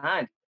all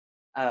behind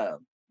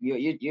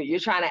you. You're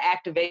trying to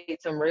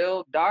activate some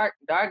real dark,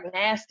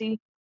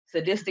 nasty,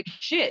 sadistic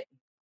shit.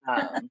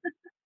 And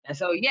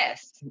so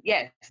yes,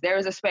 there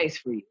is a space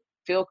for you.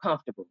 Feel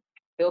comfortable.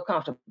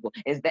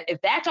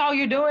 If that's all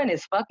you're doing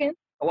is fucking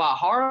while a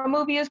horror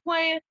movie is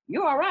playing,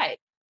 you're all right.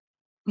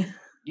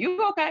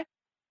 You okay?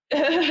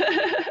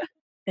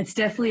 It's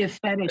definitely a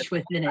fetish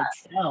within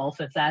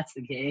itself, if that's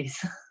the case.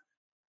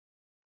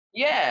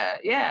 Yeah.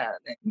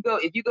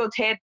 If you go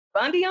Ted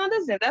Bundy on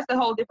this, then that's a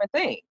whole different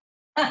thing.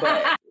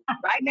 But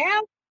right now,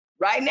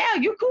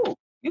 you cool.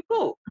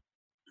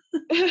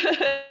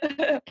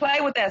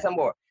 Play with that some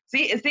more.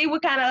 See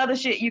what kind of other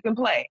shit you can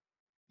play.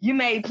 You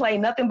may play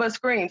nothing but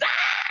screams.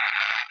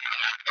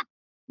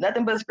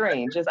 Nothing but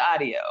screams, just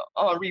audio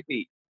on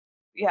repeat.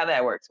 See how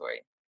that works for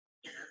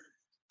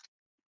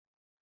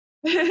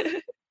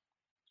you.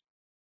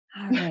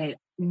 All right.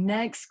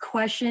 Next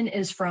question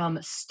is from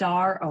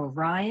Star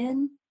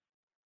Orion.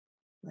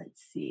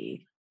 Let's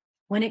see.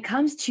 When it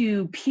comes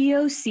to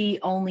POC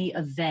only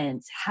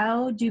events,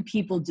 how do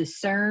people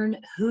discern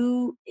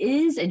who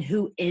is and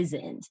who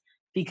isn't?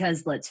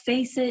 Because let's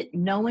face it,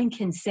 no one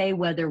can say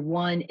whether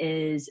one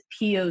is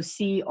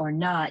POC or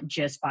not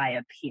just by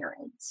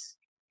appearance.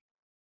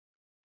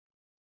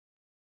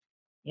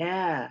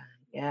 Yeah.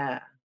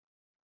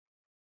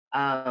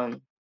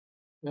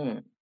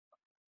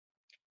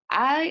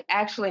 I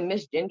actually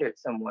misgendered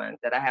someone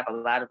that I have a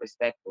lot of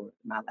respect for in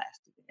my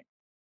last event.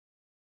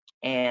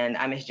 And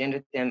I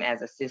misgendered them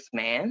as a cis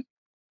man,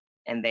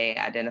 and they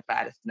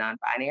identified as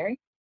non-binary.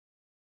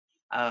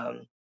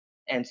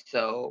 And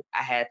so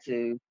I had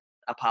to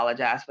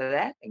apologize for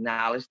that,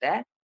 acknowledge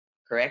that,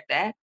 correct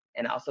that,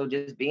 and also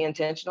just be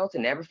intentional to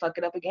never fuck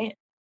it up again.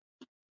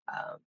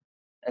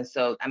 And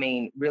so, I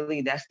mean,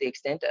 really, that's the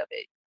extent of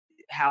it.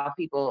 How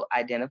people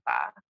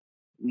identify.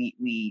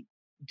 We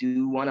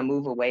do want to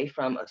move away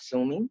from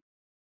assuming,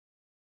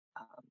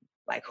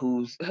 like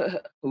who's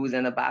who's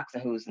in the box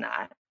and who's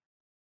not.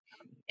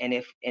 And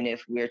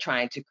if we're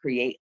trying to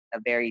create a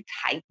very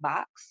tight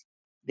box,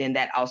 then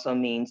that also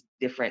means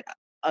different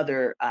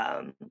other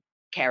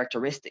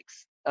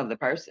characteristics of the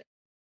person,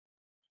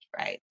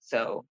 right?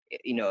 So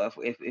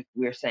if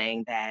we're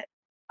saying that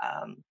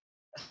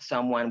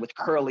someone with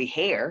curly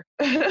hair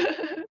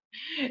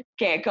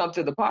can't come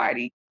to the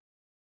party,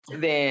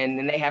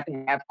 then they have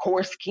to have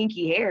coarse,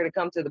 kinky hair to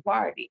come to the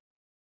party.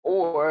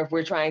 Or if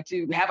we're trying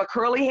to have a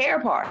curly hair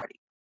party,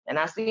 and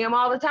I see them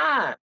all the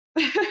time,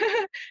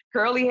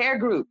 curly hair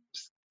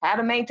groups, how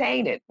to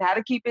maintain it, how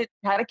to keep it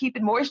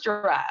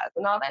moisturized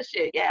and all that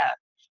shit. Yeah,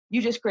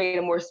 you just create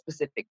a more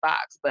specific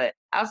box. But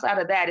outside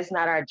of that, it's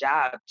not our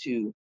job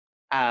to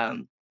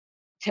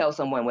tell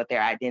someone what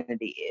their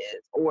identity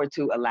is or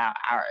to allow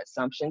our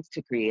assumptions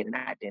to create an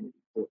identity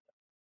for them.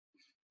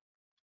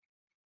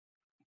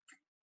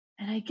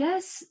 And I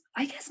guess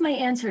my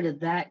answer to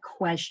that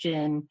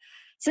question,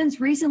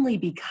 since recently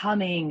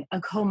becoming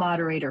a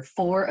co-moderator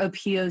for a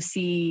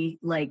POC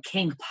like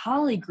Kink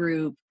Poly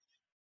group,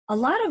 a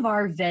lot of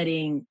our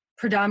vetting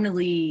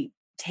predominantly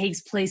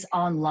takes place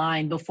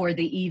online before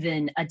they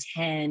even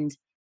attend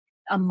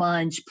a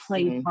munch,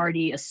 play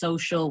party, a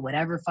social,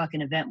 whatever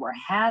fucking event we're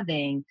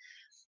having.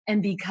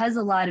 And because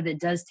a lot of it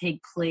does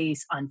take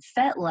place on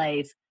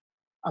FetLife,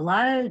 a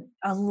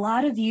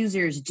lot of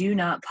users do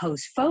not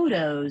post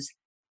photos.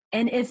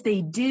 And if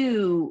they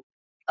do,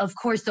 of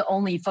course, the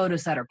only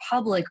photos that are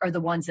public are the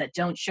ones that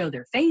don't show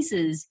their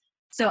faces.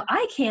 So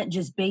I can't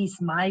just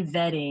base my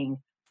vetting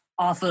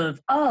off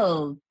of,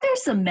 oh,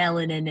 there's some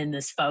melanin in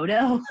this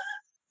photo.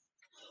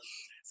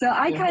 So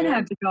I kind of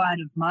have to go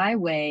out of my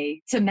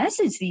way to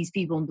message these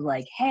people and be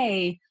like,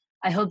 hey,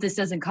 I hope this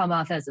doesn't come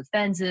off as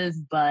offensive,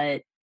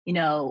 but,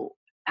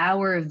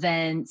 our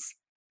events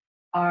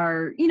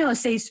are, a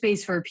safe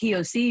space for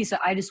POC. So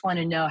I just want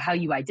to know how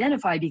you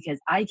identify because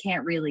I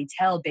can't really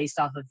tell based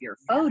off of your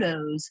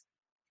photos.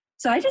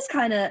 So I just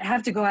kind of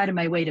have to go out of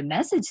my way to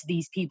message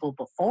these people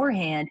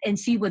beforehand and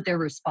see what their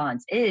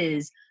response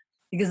is.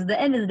 Because at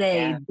the end of the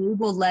day, they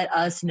will let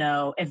us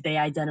know if they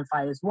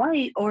identify as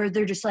white or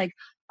they're just like,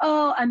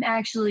 oh, I'm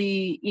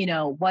actually,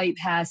 white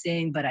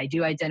passing, but I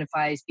do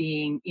identify as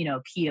being,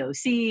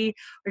 POC.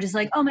 Or just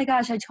like, oh my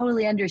gosh, I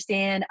totally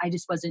understand. I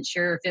just wasn't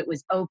sure if it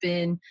was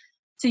open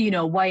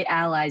to, white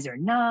allies or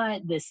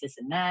not, this,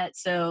 and that.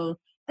 So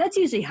that's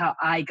usually how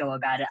I go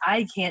about it.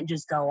 I can't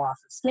just go off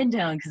of skin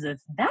tone because if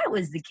that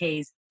was the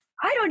case,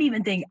 I don't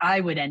even think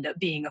I would end up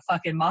being a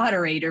fucking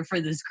moderator for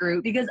this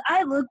group because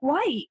I look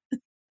white.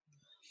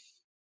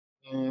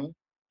 And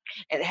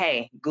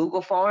hey,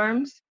 Google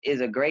Forms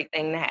is a great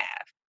thing to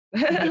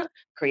have.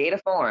 Create a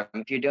form.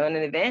 If you're doing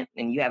an event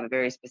and you have a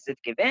very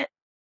specific event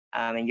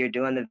and you're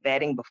doing the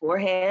vetting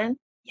beforehand,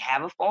 you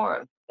have a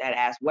form that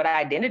asks, what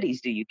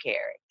identities do you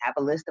carry? Have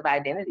a list of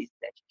identities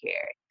that you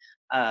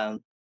carry.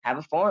 Have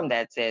a form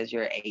that says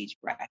your age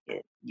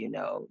bracket,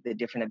 the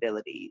different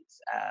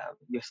abilities,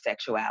 your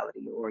sexuality,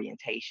 your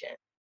orientation.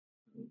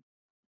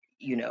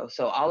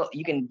 So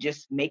you can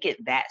just make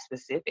it that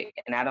specific,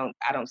 and I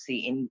don't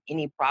see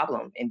any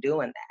problem in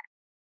doing that.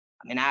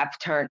 I mean, I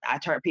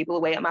turned people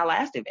away at my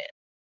last event.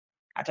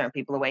 I turned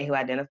people away who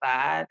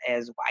identified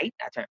as white.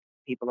 I turned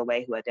people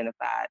away who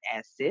identified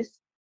as cis,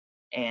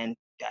 and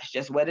that's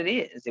just what it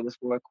is. It was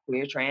for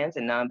queer, trans,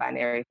 and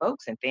non-binary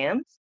folks and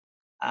femmes,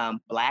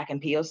 Black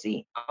and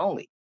POC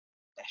only.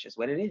 That's just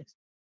what it is.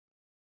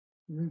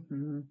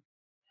 Mm-hmm.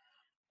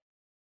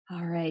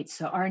 All right,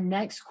 so our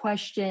next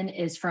question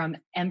is from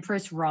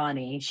Empress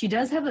Ronnie. She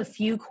does have a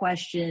few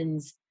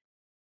questions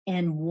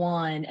in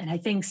one, and I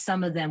think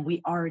some of them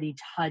we already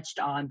touched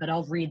on, but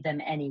I'll read them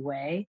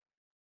anyway.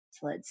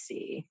 So let's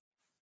see.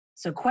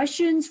 So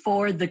questions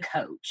for the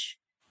coach.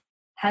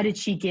 How did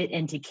she get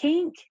into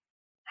kink?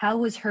 How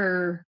was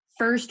her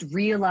first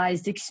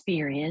realized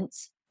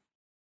experience?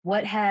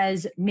 What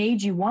has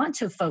made you want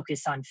to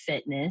focus on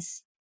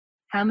fitness?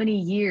 How many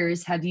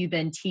years have you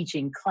been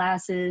teaching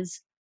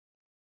classes?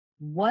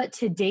 What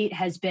to date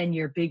has been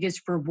your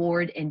biggest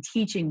reward in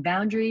teaching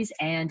boundaries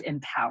and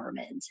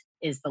empowerment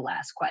is the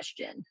last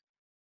question.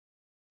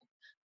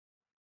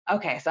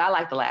 Okay, so I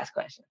like the last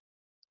question.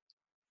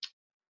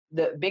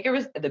 The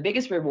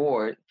biggest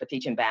reward for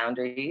teaching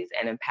boundaries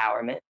and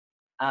empowerment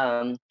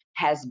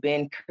has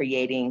been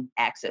creating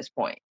access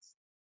points.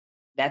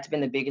 That's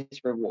been the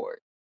biggest reward.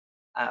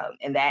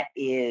 And that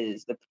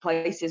is the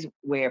places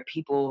where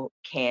people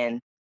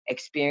can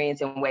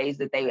experience in ways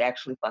that they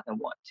actually fucking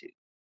want to.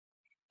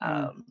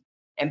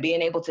 And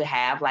being able to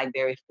have like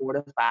very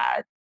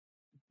fortified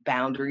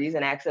boundaries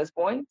and access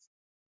points,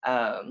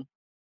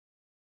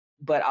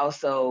 but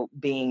also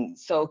being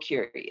so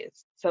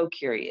curious,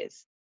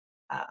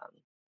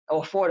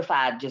 or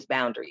fortified just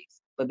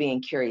boundaries, but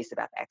being curious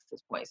about the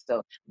access points.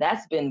 So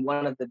that's been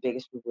one of the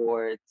biggest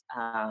rewards.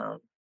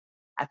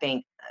 I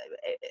think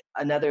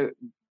another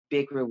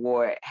big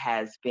reward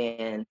has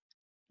been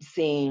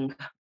seeing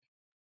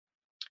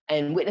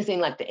and witnessing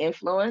like the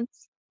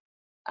influence,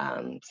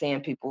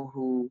 seeing people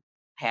who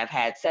have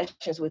had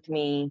sessions with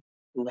me,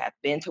 who have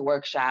been to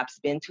workshops,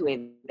 been to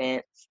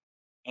events,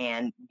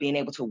 and being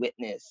able to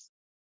witness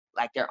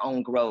like their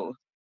own growth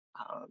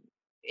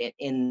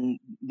in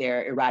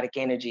their erotic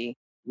energy,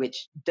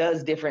 which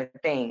does different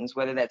things,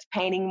 whether that's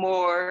painting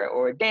more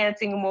or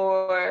dancing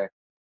more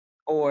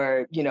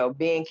or, you know,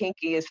 being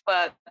kinky as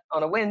fuck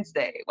on a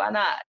Wednesday. Why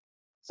not?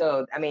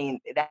 So, I mean,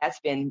 that's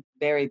been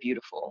very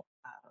beautiful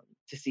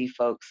to see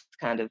folks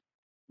kind of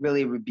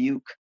really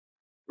rebuke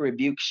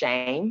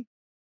shame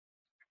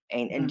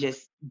and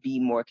just be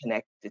more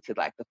connected to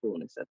like the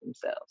fullness of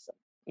themselves. So,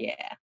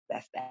 yeah,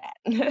 that's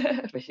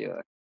that for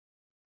sure.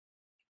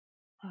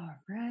 All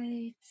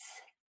right.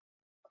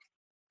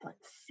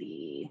 Let's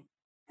see.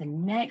 The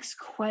next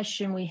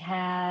question we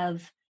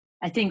have,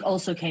 I think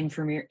also came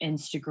from your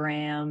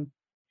Instagram,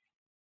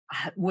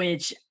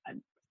 which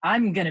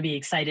I'm going to be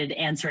excited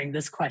answering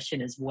this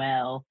question as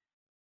well.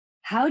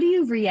 How do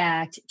you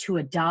react to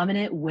a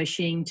dominant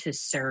wishing to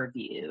serve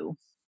you?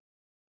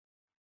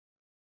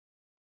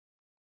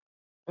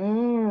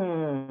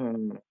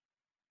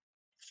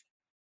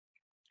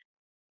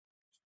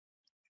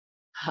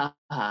 Ha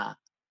ha.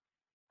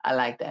 I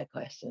like that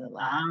question a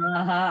lot.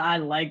 I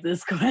like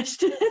this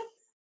question.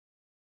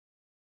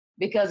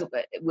 Because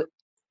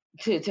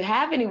to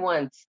have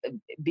anyone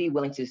be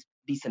willing to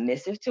be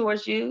submissive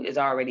towards you is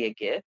already a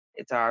gift.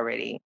 It's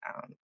already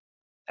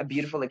a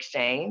beautiful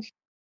exchange.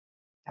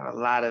 I have a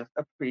lot of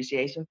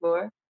appreciation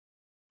for.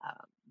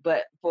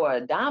 But for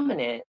a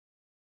dominant,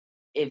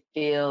 it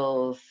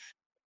feels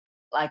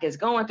like it's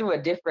going through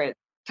a different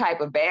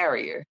type of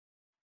barrier,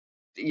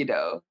 you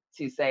know,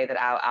 to say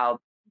that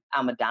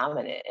I'm a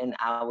dominant and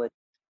I would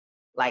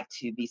like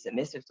to be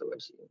submissive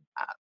towards you.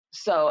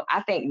 So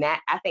I think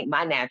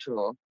my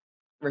natural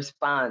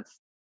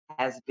response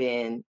has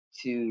been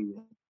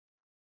to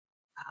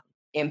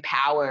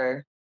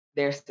empower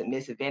their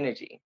submissive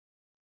energy,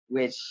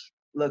 which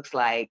looks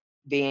like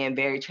being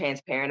very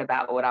transparent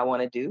about what I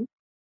want to do,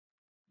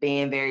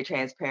 being very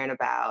transparent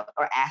about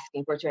or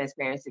asking for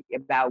transparency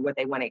about what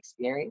they want to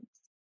experience,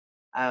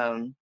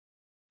 and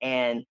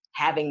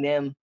having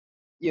them,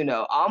 you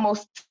know,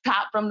 almost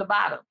top from the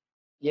bottom,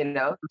 you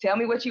know, tell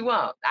me what you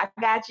want. I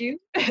got you.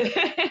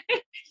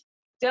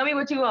 Tell me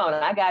what you want.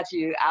 I got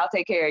you. I'll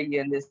take care of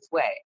you in this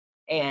way.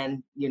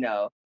 And, you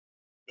know,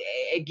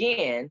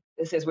 again,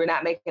 since we're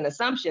not making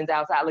assumptions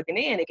outside looking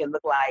in, it can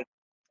look like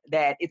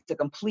that it's a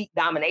complete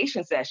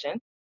domination session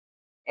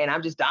and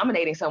I'm just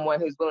dominating someone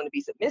who's willing to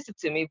be submissive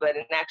to me. But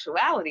in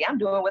actuality, I'm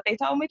doing what they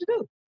told me to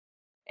do.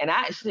 And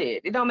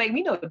it don't make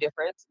me no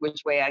difference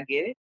which way I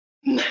get it.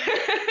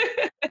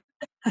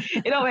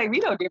 It don't make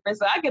me no difference.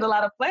 So I get a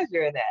lot of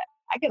pleasure in that.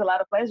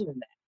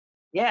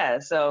 Yeah.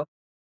 So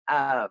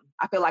I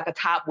feel like a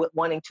top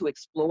wanting to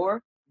explore,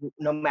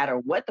 no matter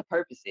what the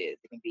purpose is.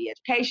 It can be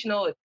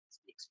educational, it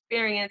can be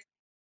experience,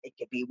 it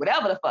can be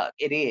whatever the fuck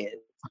it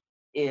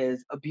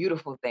is a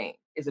beautiful thing.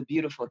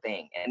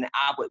 And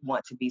I would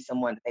want to be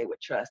someone that they would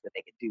trust that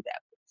they could do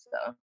that with.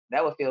 So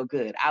that would feel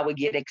good. I would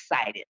get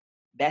excited.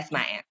 That's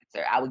my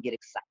answer. I would get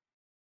excited.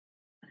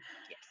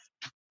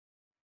 Yes.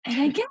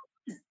 And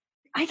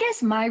I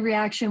guess my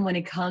reaction when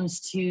it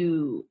comes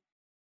to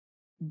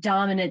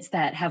dominants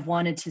that have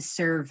wanted to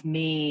serve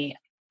me,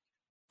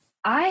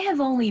 I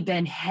have only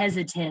been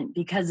hesitant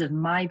because of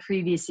my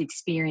previous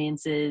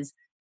experiences.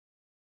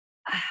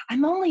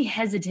 I'm only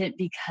hesitant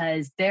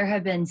because there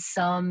have been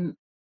some,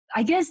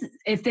 I guess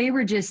if they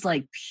were just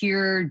like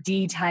pure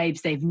D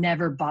types, they've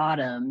never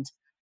bottomed.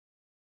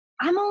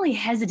 I'm only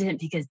hesitant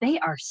because they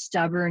are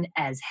stubborn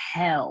as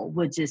hell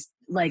with just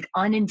like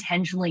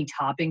unintentionally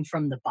topping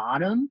from the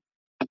bottom.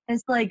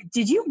 It's like,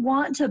 did you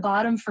want to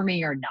bottom for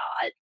me or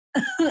not?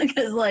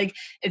 Because like,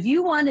 if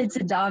you wanted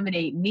to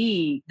dominate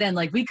me, then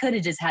like we could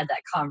have just had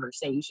that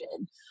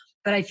conversation.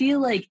 But I feel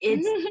like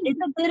it's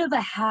a bit of a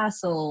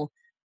hassle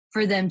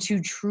for them to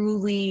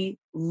truly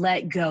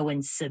let go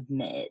and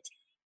submit.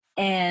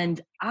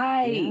 And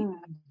I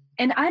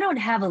don't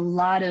have a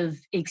lot of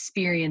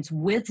experience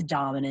with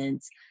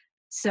dominance,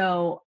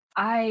 so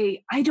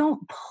I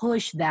don't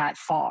push that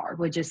far,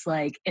 which is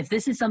like, if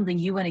this is something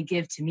you want to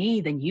give to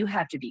me, then you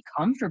have to be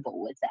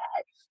comfortable with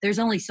that. There's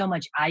only so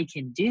much I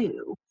can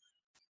do.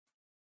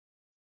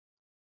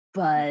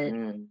 But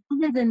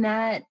other than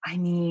that, I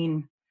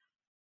mean,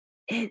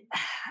 it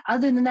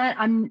other than that,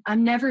 I'm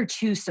never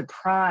too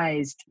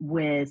surprised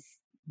with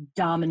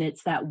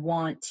dominants that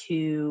want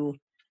to,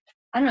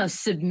 I don't know,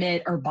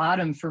 submit or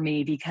bottom for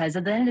me, because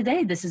at the end of the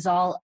day, this is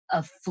all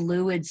a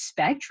fluid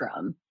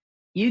spectrum.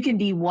 You can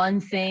be one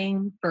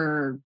thing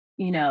for,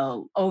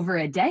 over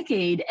a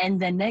decade, and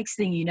then next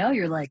thing you know,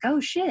 you're like,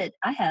 oh shit,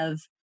 I have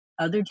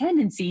other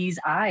tendencies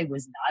I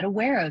was not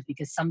aware of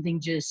because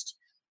something just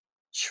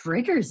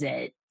triggers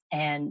it.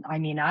 And I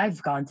mean,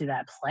 I've gone through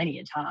that plenty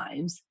of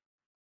times.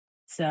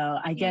 So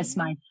I guess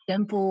my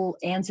simple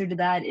answer to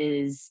that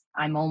is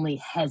I'm only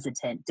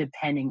hesitant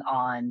depending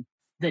on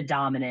the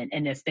dominant,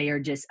 and if they are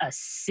just a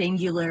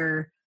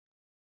singular,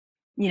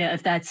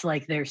 if that's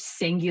like their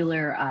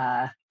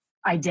singular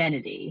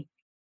identity.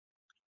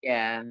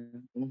 Yeah.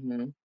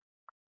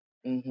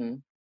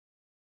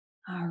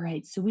 All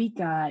right, so we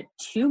got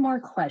 2 more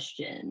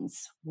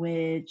questions,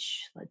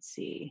 which, let's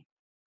see.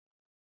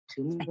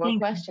 2 more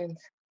questions.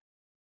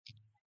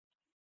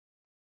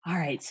 All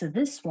right, so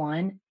this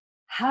one,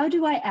 how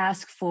do I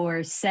ask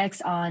for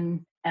sex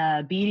on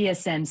a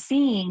BDSM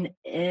scene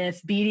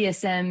if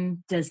BDSM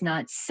does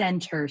not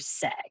center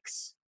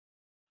sex?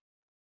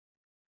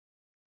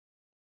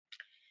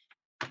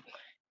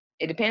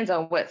 It depends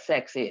on what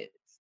sex is.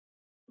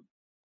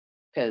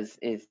 Because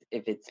if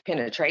it's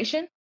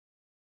penetration,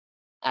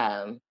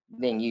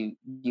 then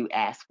you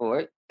ask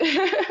for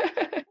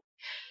it.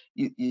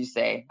 you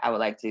say, I would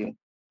like to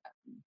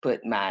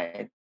put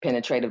my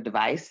penetrative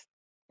device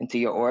into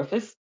your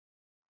orifice.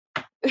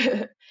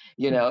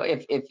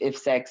 If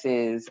sex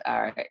is,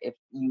 if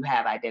you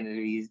have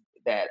identities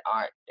that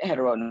aren't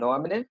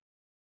heteronormative,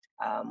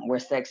 where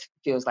sex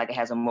feels like it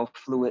has a more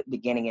fluid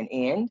beginning and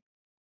end,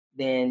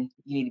 then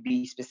you need to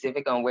be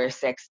specific on where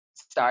sex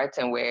starts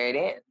and where it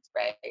ends,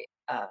 right?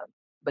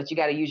 But you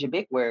got to use your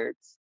big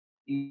words.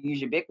 You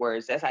use your big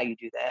words. That's how you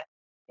do that.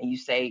 And you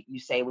say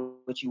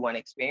what you want to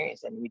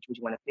experience and what you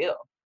want to feel.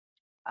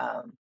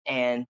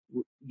 And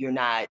you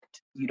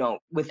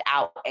don't,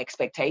 without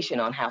expectation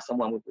on how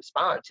someone would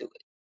respond to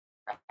it,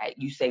 right?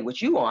 You say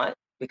what you want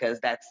because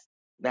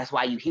that's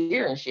why you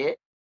hear and shit.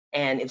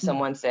 And if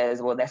someone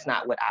says, well, that's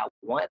not what I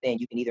want, then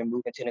you can either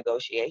move into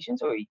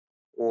negotiations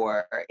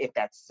or if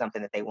that's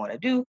something that they want to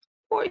do,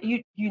 or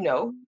you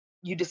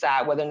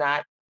decide whether or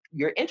not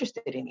you're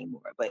interested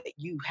anymore. But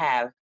you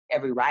have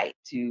every right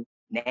to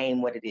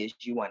name what it is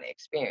you want to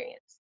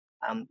experience.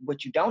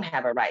 What you don't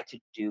have a right to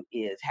do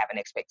is have an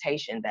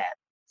expectation that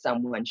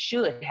someone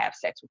should have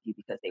sex with you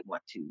because they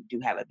want to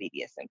have a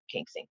BDSM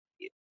kink sync with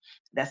you.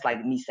 That's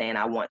like me saying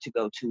I want to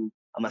go to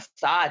a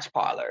massage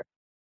parlor,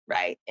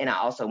 right? And I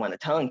also want a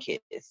tongue kiss.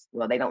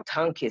 Well, they don't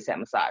tongue kiss at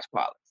massage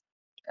parlors.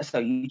 So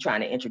you're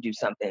trying to introduce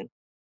something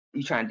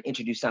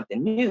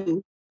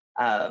new.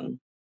 And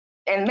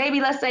maybe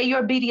let's say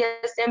your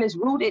BDSM is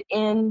rooted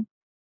in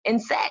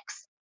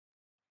sex,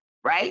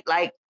 right?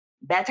 Like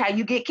that's how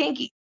you get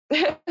kinky.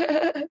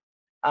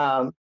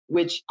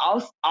 Which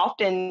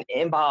often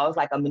involves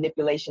like a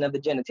manipulation of the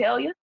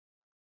genitalia.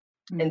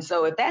 And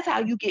so if that's how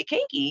you get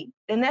kinky,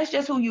 then that's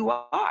just who you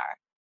are,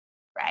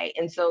 right?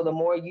 And so the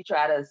more you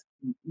try to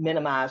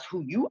minimize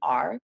who you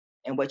are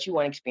and what you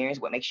want to experience,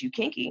 what makes you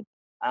kinky,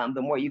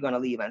 the more you're going to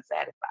leave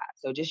unsatisfied.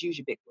 So just use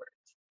your big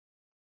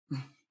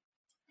words.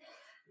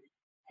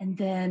 And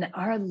then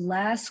our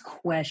last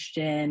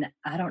question,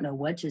 I don't know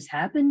what just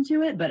happened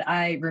to it, but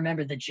I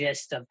remember the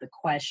gist of the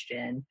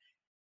question.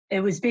 It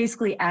was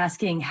basically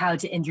asking how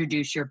to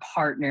introduce your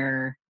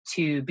partner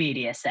to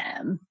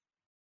BDSM.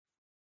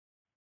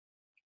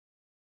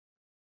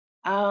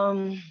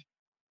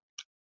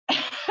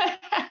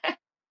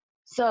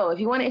 So if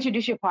you want to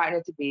introduce your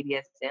partner to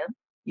BDSM,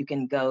 you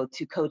can go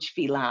to Coach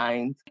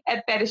Feline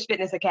at Fetish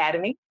Fitness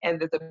Academy, and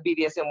there's a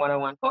BDSM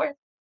 101 course,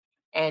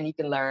 and you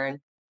can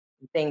learn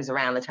things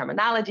around the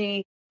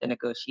terminology, the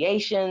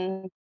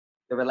negotiation,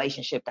 the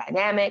relationship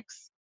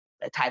dynamics,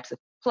 the types of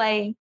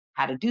play,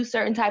 how to do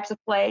certain types of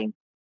play,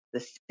 the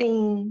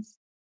scenes,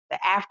 the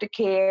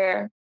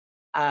aftercare,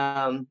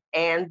 and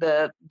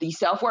the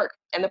self-work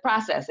and the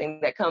processing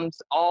that comes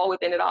all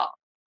within it all.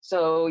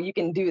 So you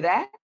can do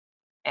that.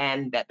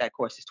 And that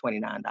course is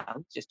 $29,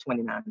 just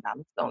 $29.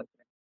 Only.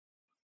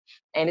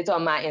 And it's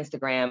on my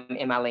Instagram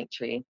in my link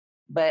tree.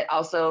 But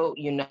also,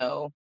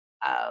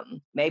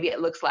 maybe it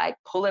looks like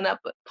pulling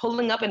up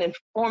an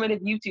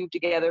informative YouTube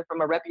together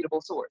from a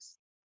reputable source.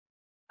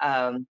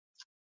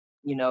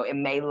 It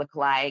may look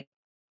like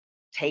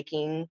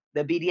taking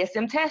the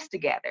BDSM test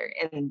together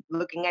and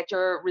looking at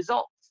your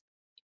results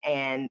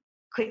and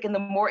clicking the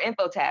more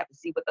info tab to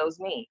see what those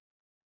mean.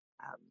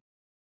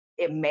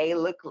 It may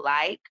look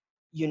like,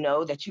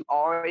 that you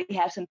already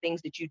have some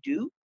things that you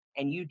do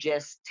and you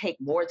just take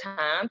more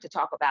time to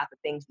talk about the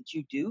things that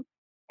you do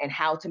and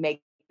how to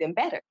make them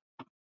better.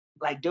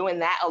 Like doing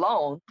that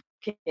alone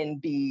can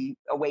be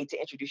a way to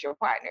introduce your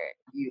partner.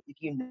 If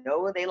you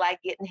know they like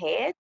getting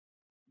head,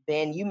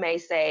 then you may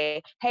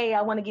say, hey,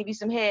 I want to give you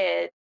some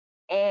head,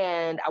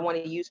 and I want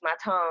to use my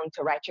tongue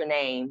to write your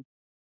name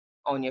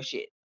on your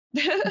shit.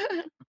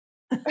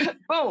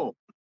 Boom.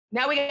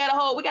 Now we got a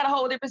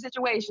whole different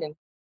situation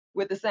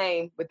with the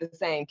same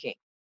kink.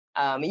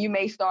 And you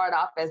may start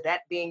off as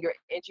that being your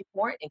entry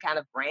point and kind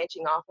of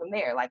branching off from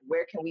there. Like,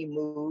 where can we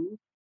move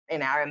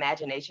in our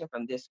imagination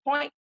from this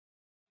point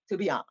to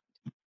beyond?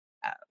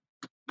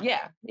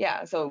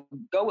 Yeah. So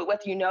go with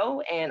what you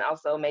know, and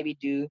also maybe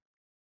do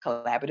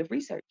collaborative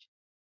research.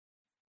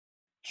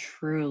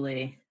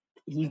 Truly,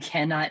 you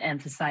cannot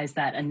emphasize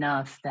that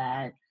enough,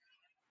 that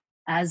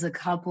as a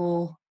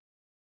couple,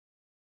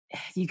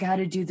 you got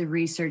to do the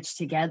research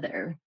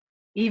together.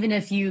 Even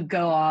if you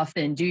go off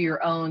and do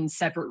your own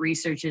separate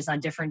researches on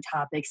different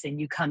topics and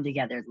you come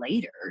together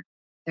later,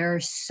 there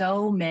are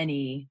so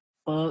many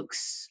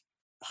books,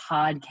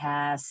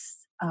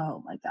 podcasts,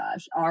 oh my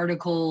gosh,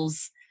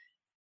 articles,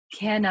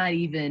 cannot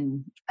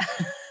even,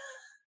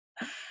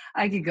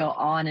 I could go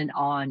on and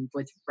on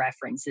with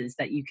references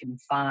that you can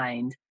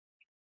find,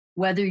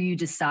 whether you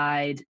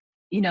decide,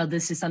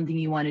 this is something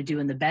you want to do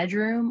in the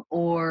bedroom,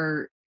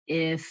 or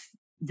if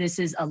this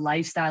is a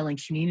lifestyle and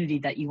community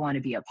that you want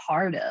to be a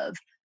part of.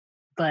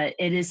 But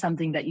it is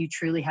something that you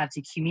truly have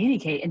to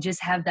communicate and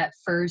just have that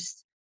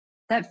first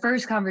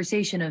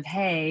conversation of,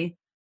 hey,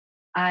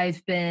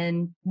 I've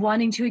been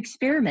wanting to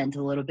experiment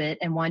a little bit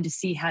and wanting to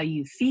see how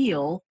you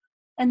feel,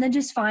 and then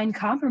just find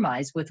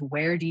compromise with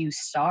where do you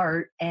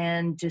start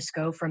and just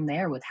go from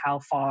there with how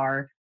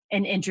far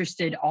and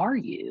interested are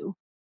you,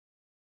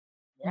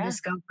 and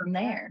just go from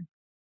there.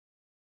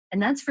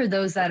 And that's for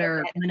those that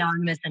are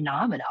monogamous and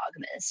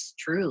non-monogamous,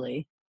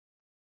 truly.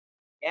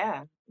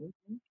 Yeah.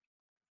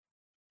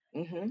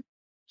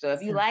 So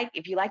if you like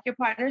your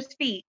partner's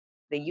feet,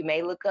 then you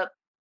may look up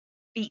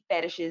feet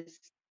fetishes,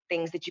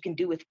 things that you can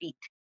do with feet,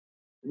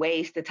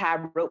 ways to tie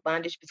rope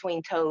bondage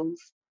between toes,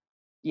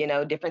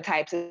 different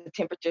types of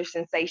temperature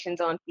sensations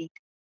on feet,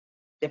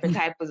 different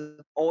types of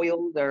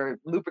oils or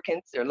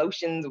lubricants or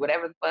lotions,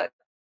 whatever the fuck.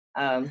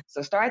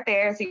 So start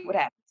there and see what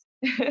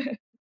happens.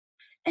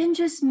 And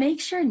just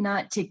make sure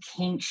not to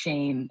kink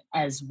shame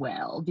as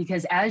well,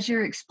 because as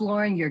you're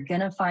exploring, you're going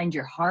to find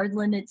your hard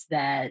limits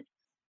that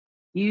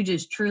you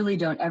just truly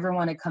don't ever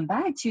want to come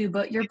back to,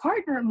 but your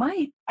partner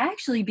might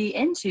actually be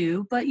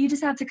into, but you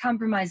just have to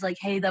compromise, like,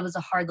 hey, that was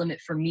a hard limit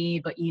for me,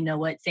 but you know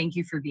what? Thank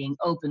you for being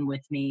open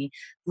with me.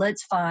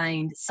 Let's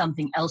find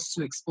something else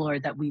to explore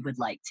that we would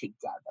like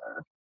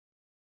together.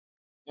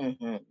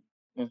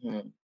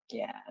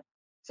 Yeah.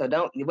 So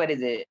don't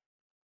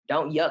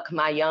yuck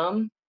my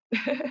yum.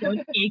 Don't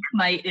ache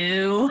my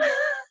ew.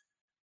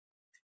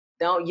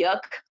 Don't yuck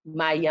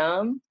my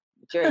yum.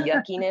 It's your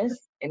yuckiness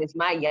and it's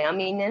my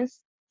yumminess.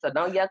 So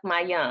don't yuck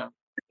my yum.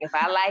 If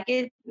I like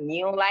it and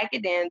you don't like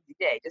it, then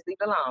yeah, just leave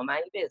it alone.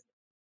 Mind your business.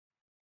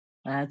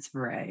 That's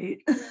right.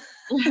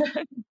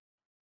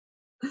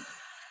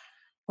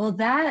 Well,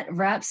 that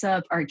wraps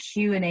up our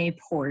Q&A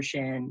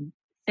portion.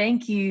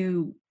 Thank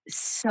you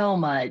so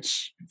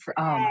much for,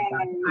 oh my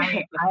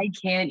God, I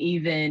can't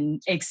even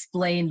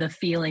explain the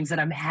feelings that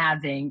I'm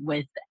having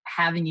with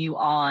having you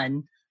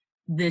on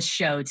this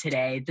show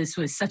today. This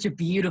was such a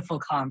beautiful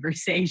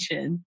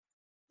conversation.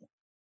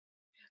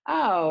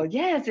 Oh,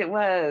 yes, it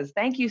was.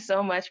 Thank you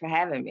so much for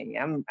having me.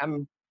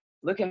 I'm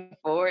looking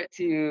forward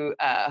to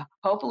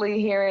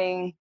hopefully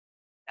hearing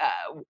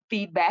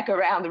feedback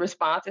around the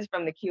responses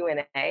from the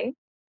Q&A,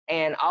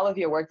 and all of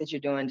your work that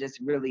you're doing, just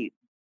really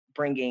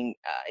bringing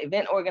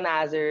event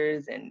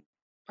organizers and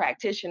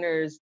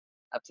practitioners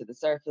up to the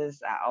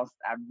surface. I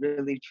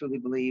really truly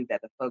believe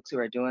that the folks who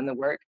are doing the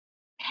work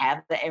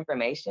have the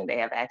information, they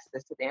have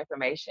access to the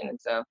information, and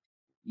so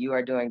you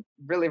are doing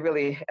really,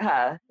 really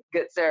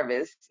good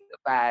service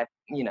by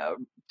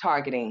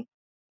targeting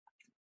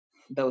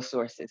those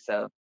sources.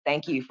 So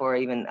thank you for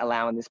even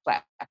allowing this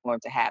platform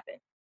to happen,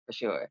 for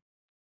sure.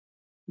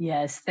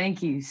 Yes,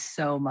 thank you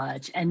so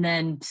much. And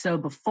then, so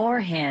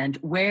beforehand,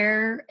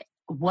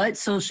 what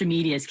social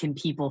medias can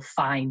people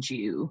find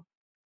you?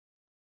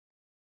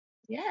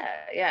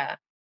 Yeah.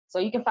 So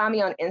you can find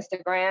me on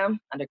Instagram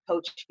under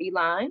Coach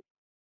Feline.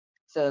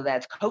 So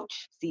that's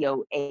Coach,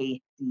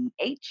 COACH,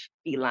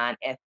 Feline,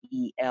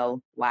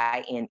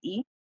 FELYNE.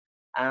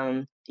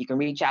 You can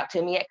reach out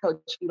to me at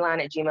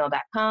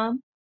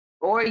coachfeline@gmail.com,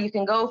 or you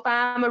can go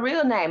find my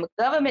real name, a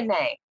government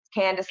name,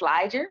 Candace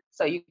Liger.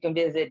 So you can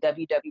visit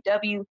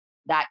www.candace,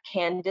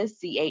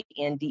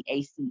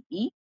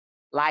 CANDACE,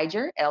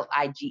 Liger,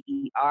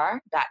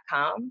 LIGER.com.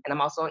 And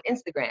I'm also on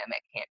Instagram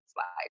at Candace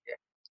Liger.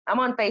 I'm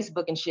on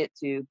Facebook and shit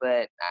too,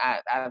 but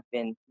I've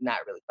been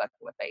not really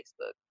fucking with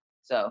Facebook.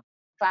 So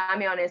find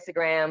me on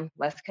Instagram.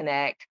 Let's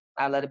connect.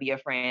 I'd love to be your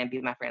friend. Be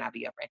my friend. I'll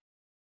be your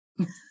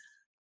friend.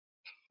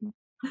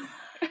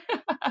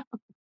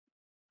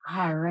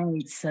 All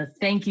right. So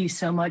thank you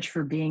so much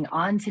for being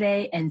on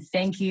today. And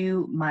thank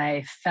you,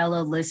 my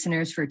fellow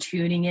listeners, for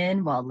tuning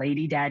in while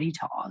Lady Daddy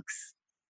talks.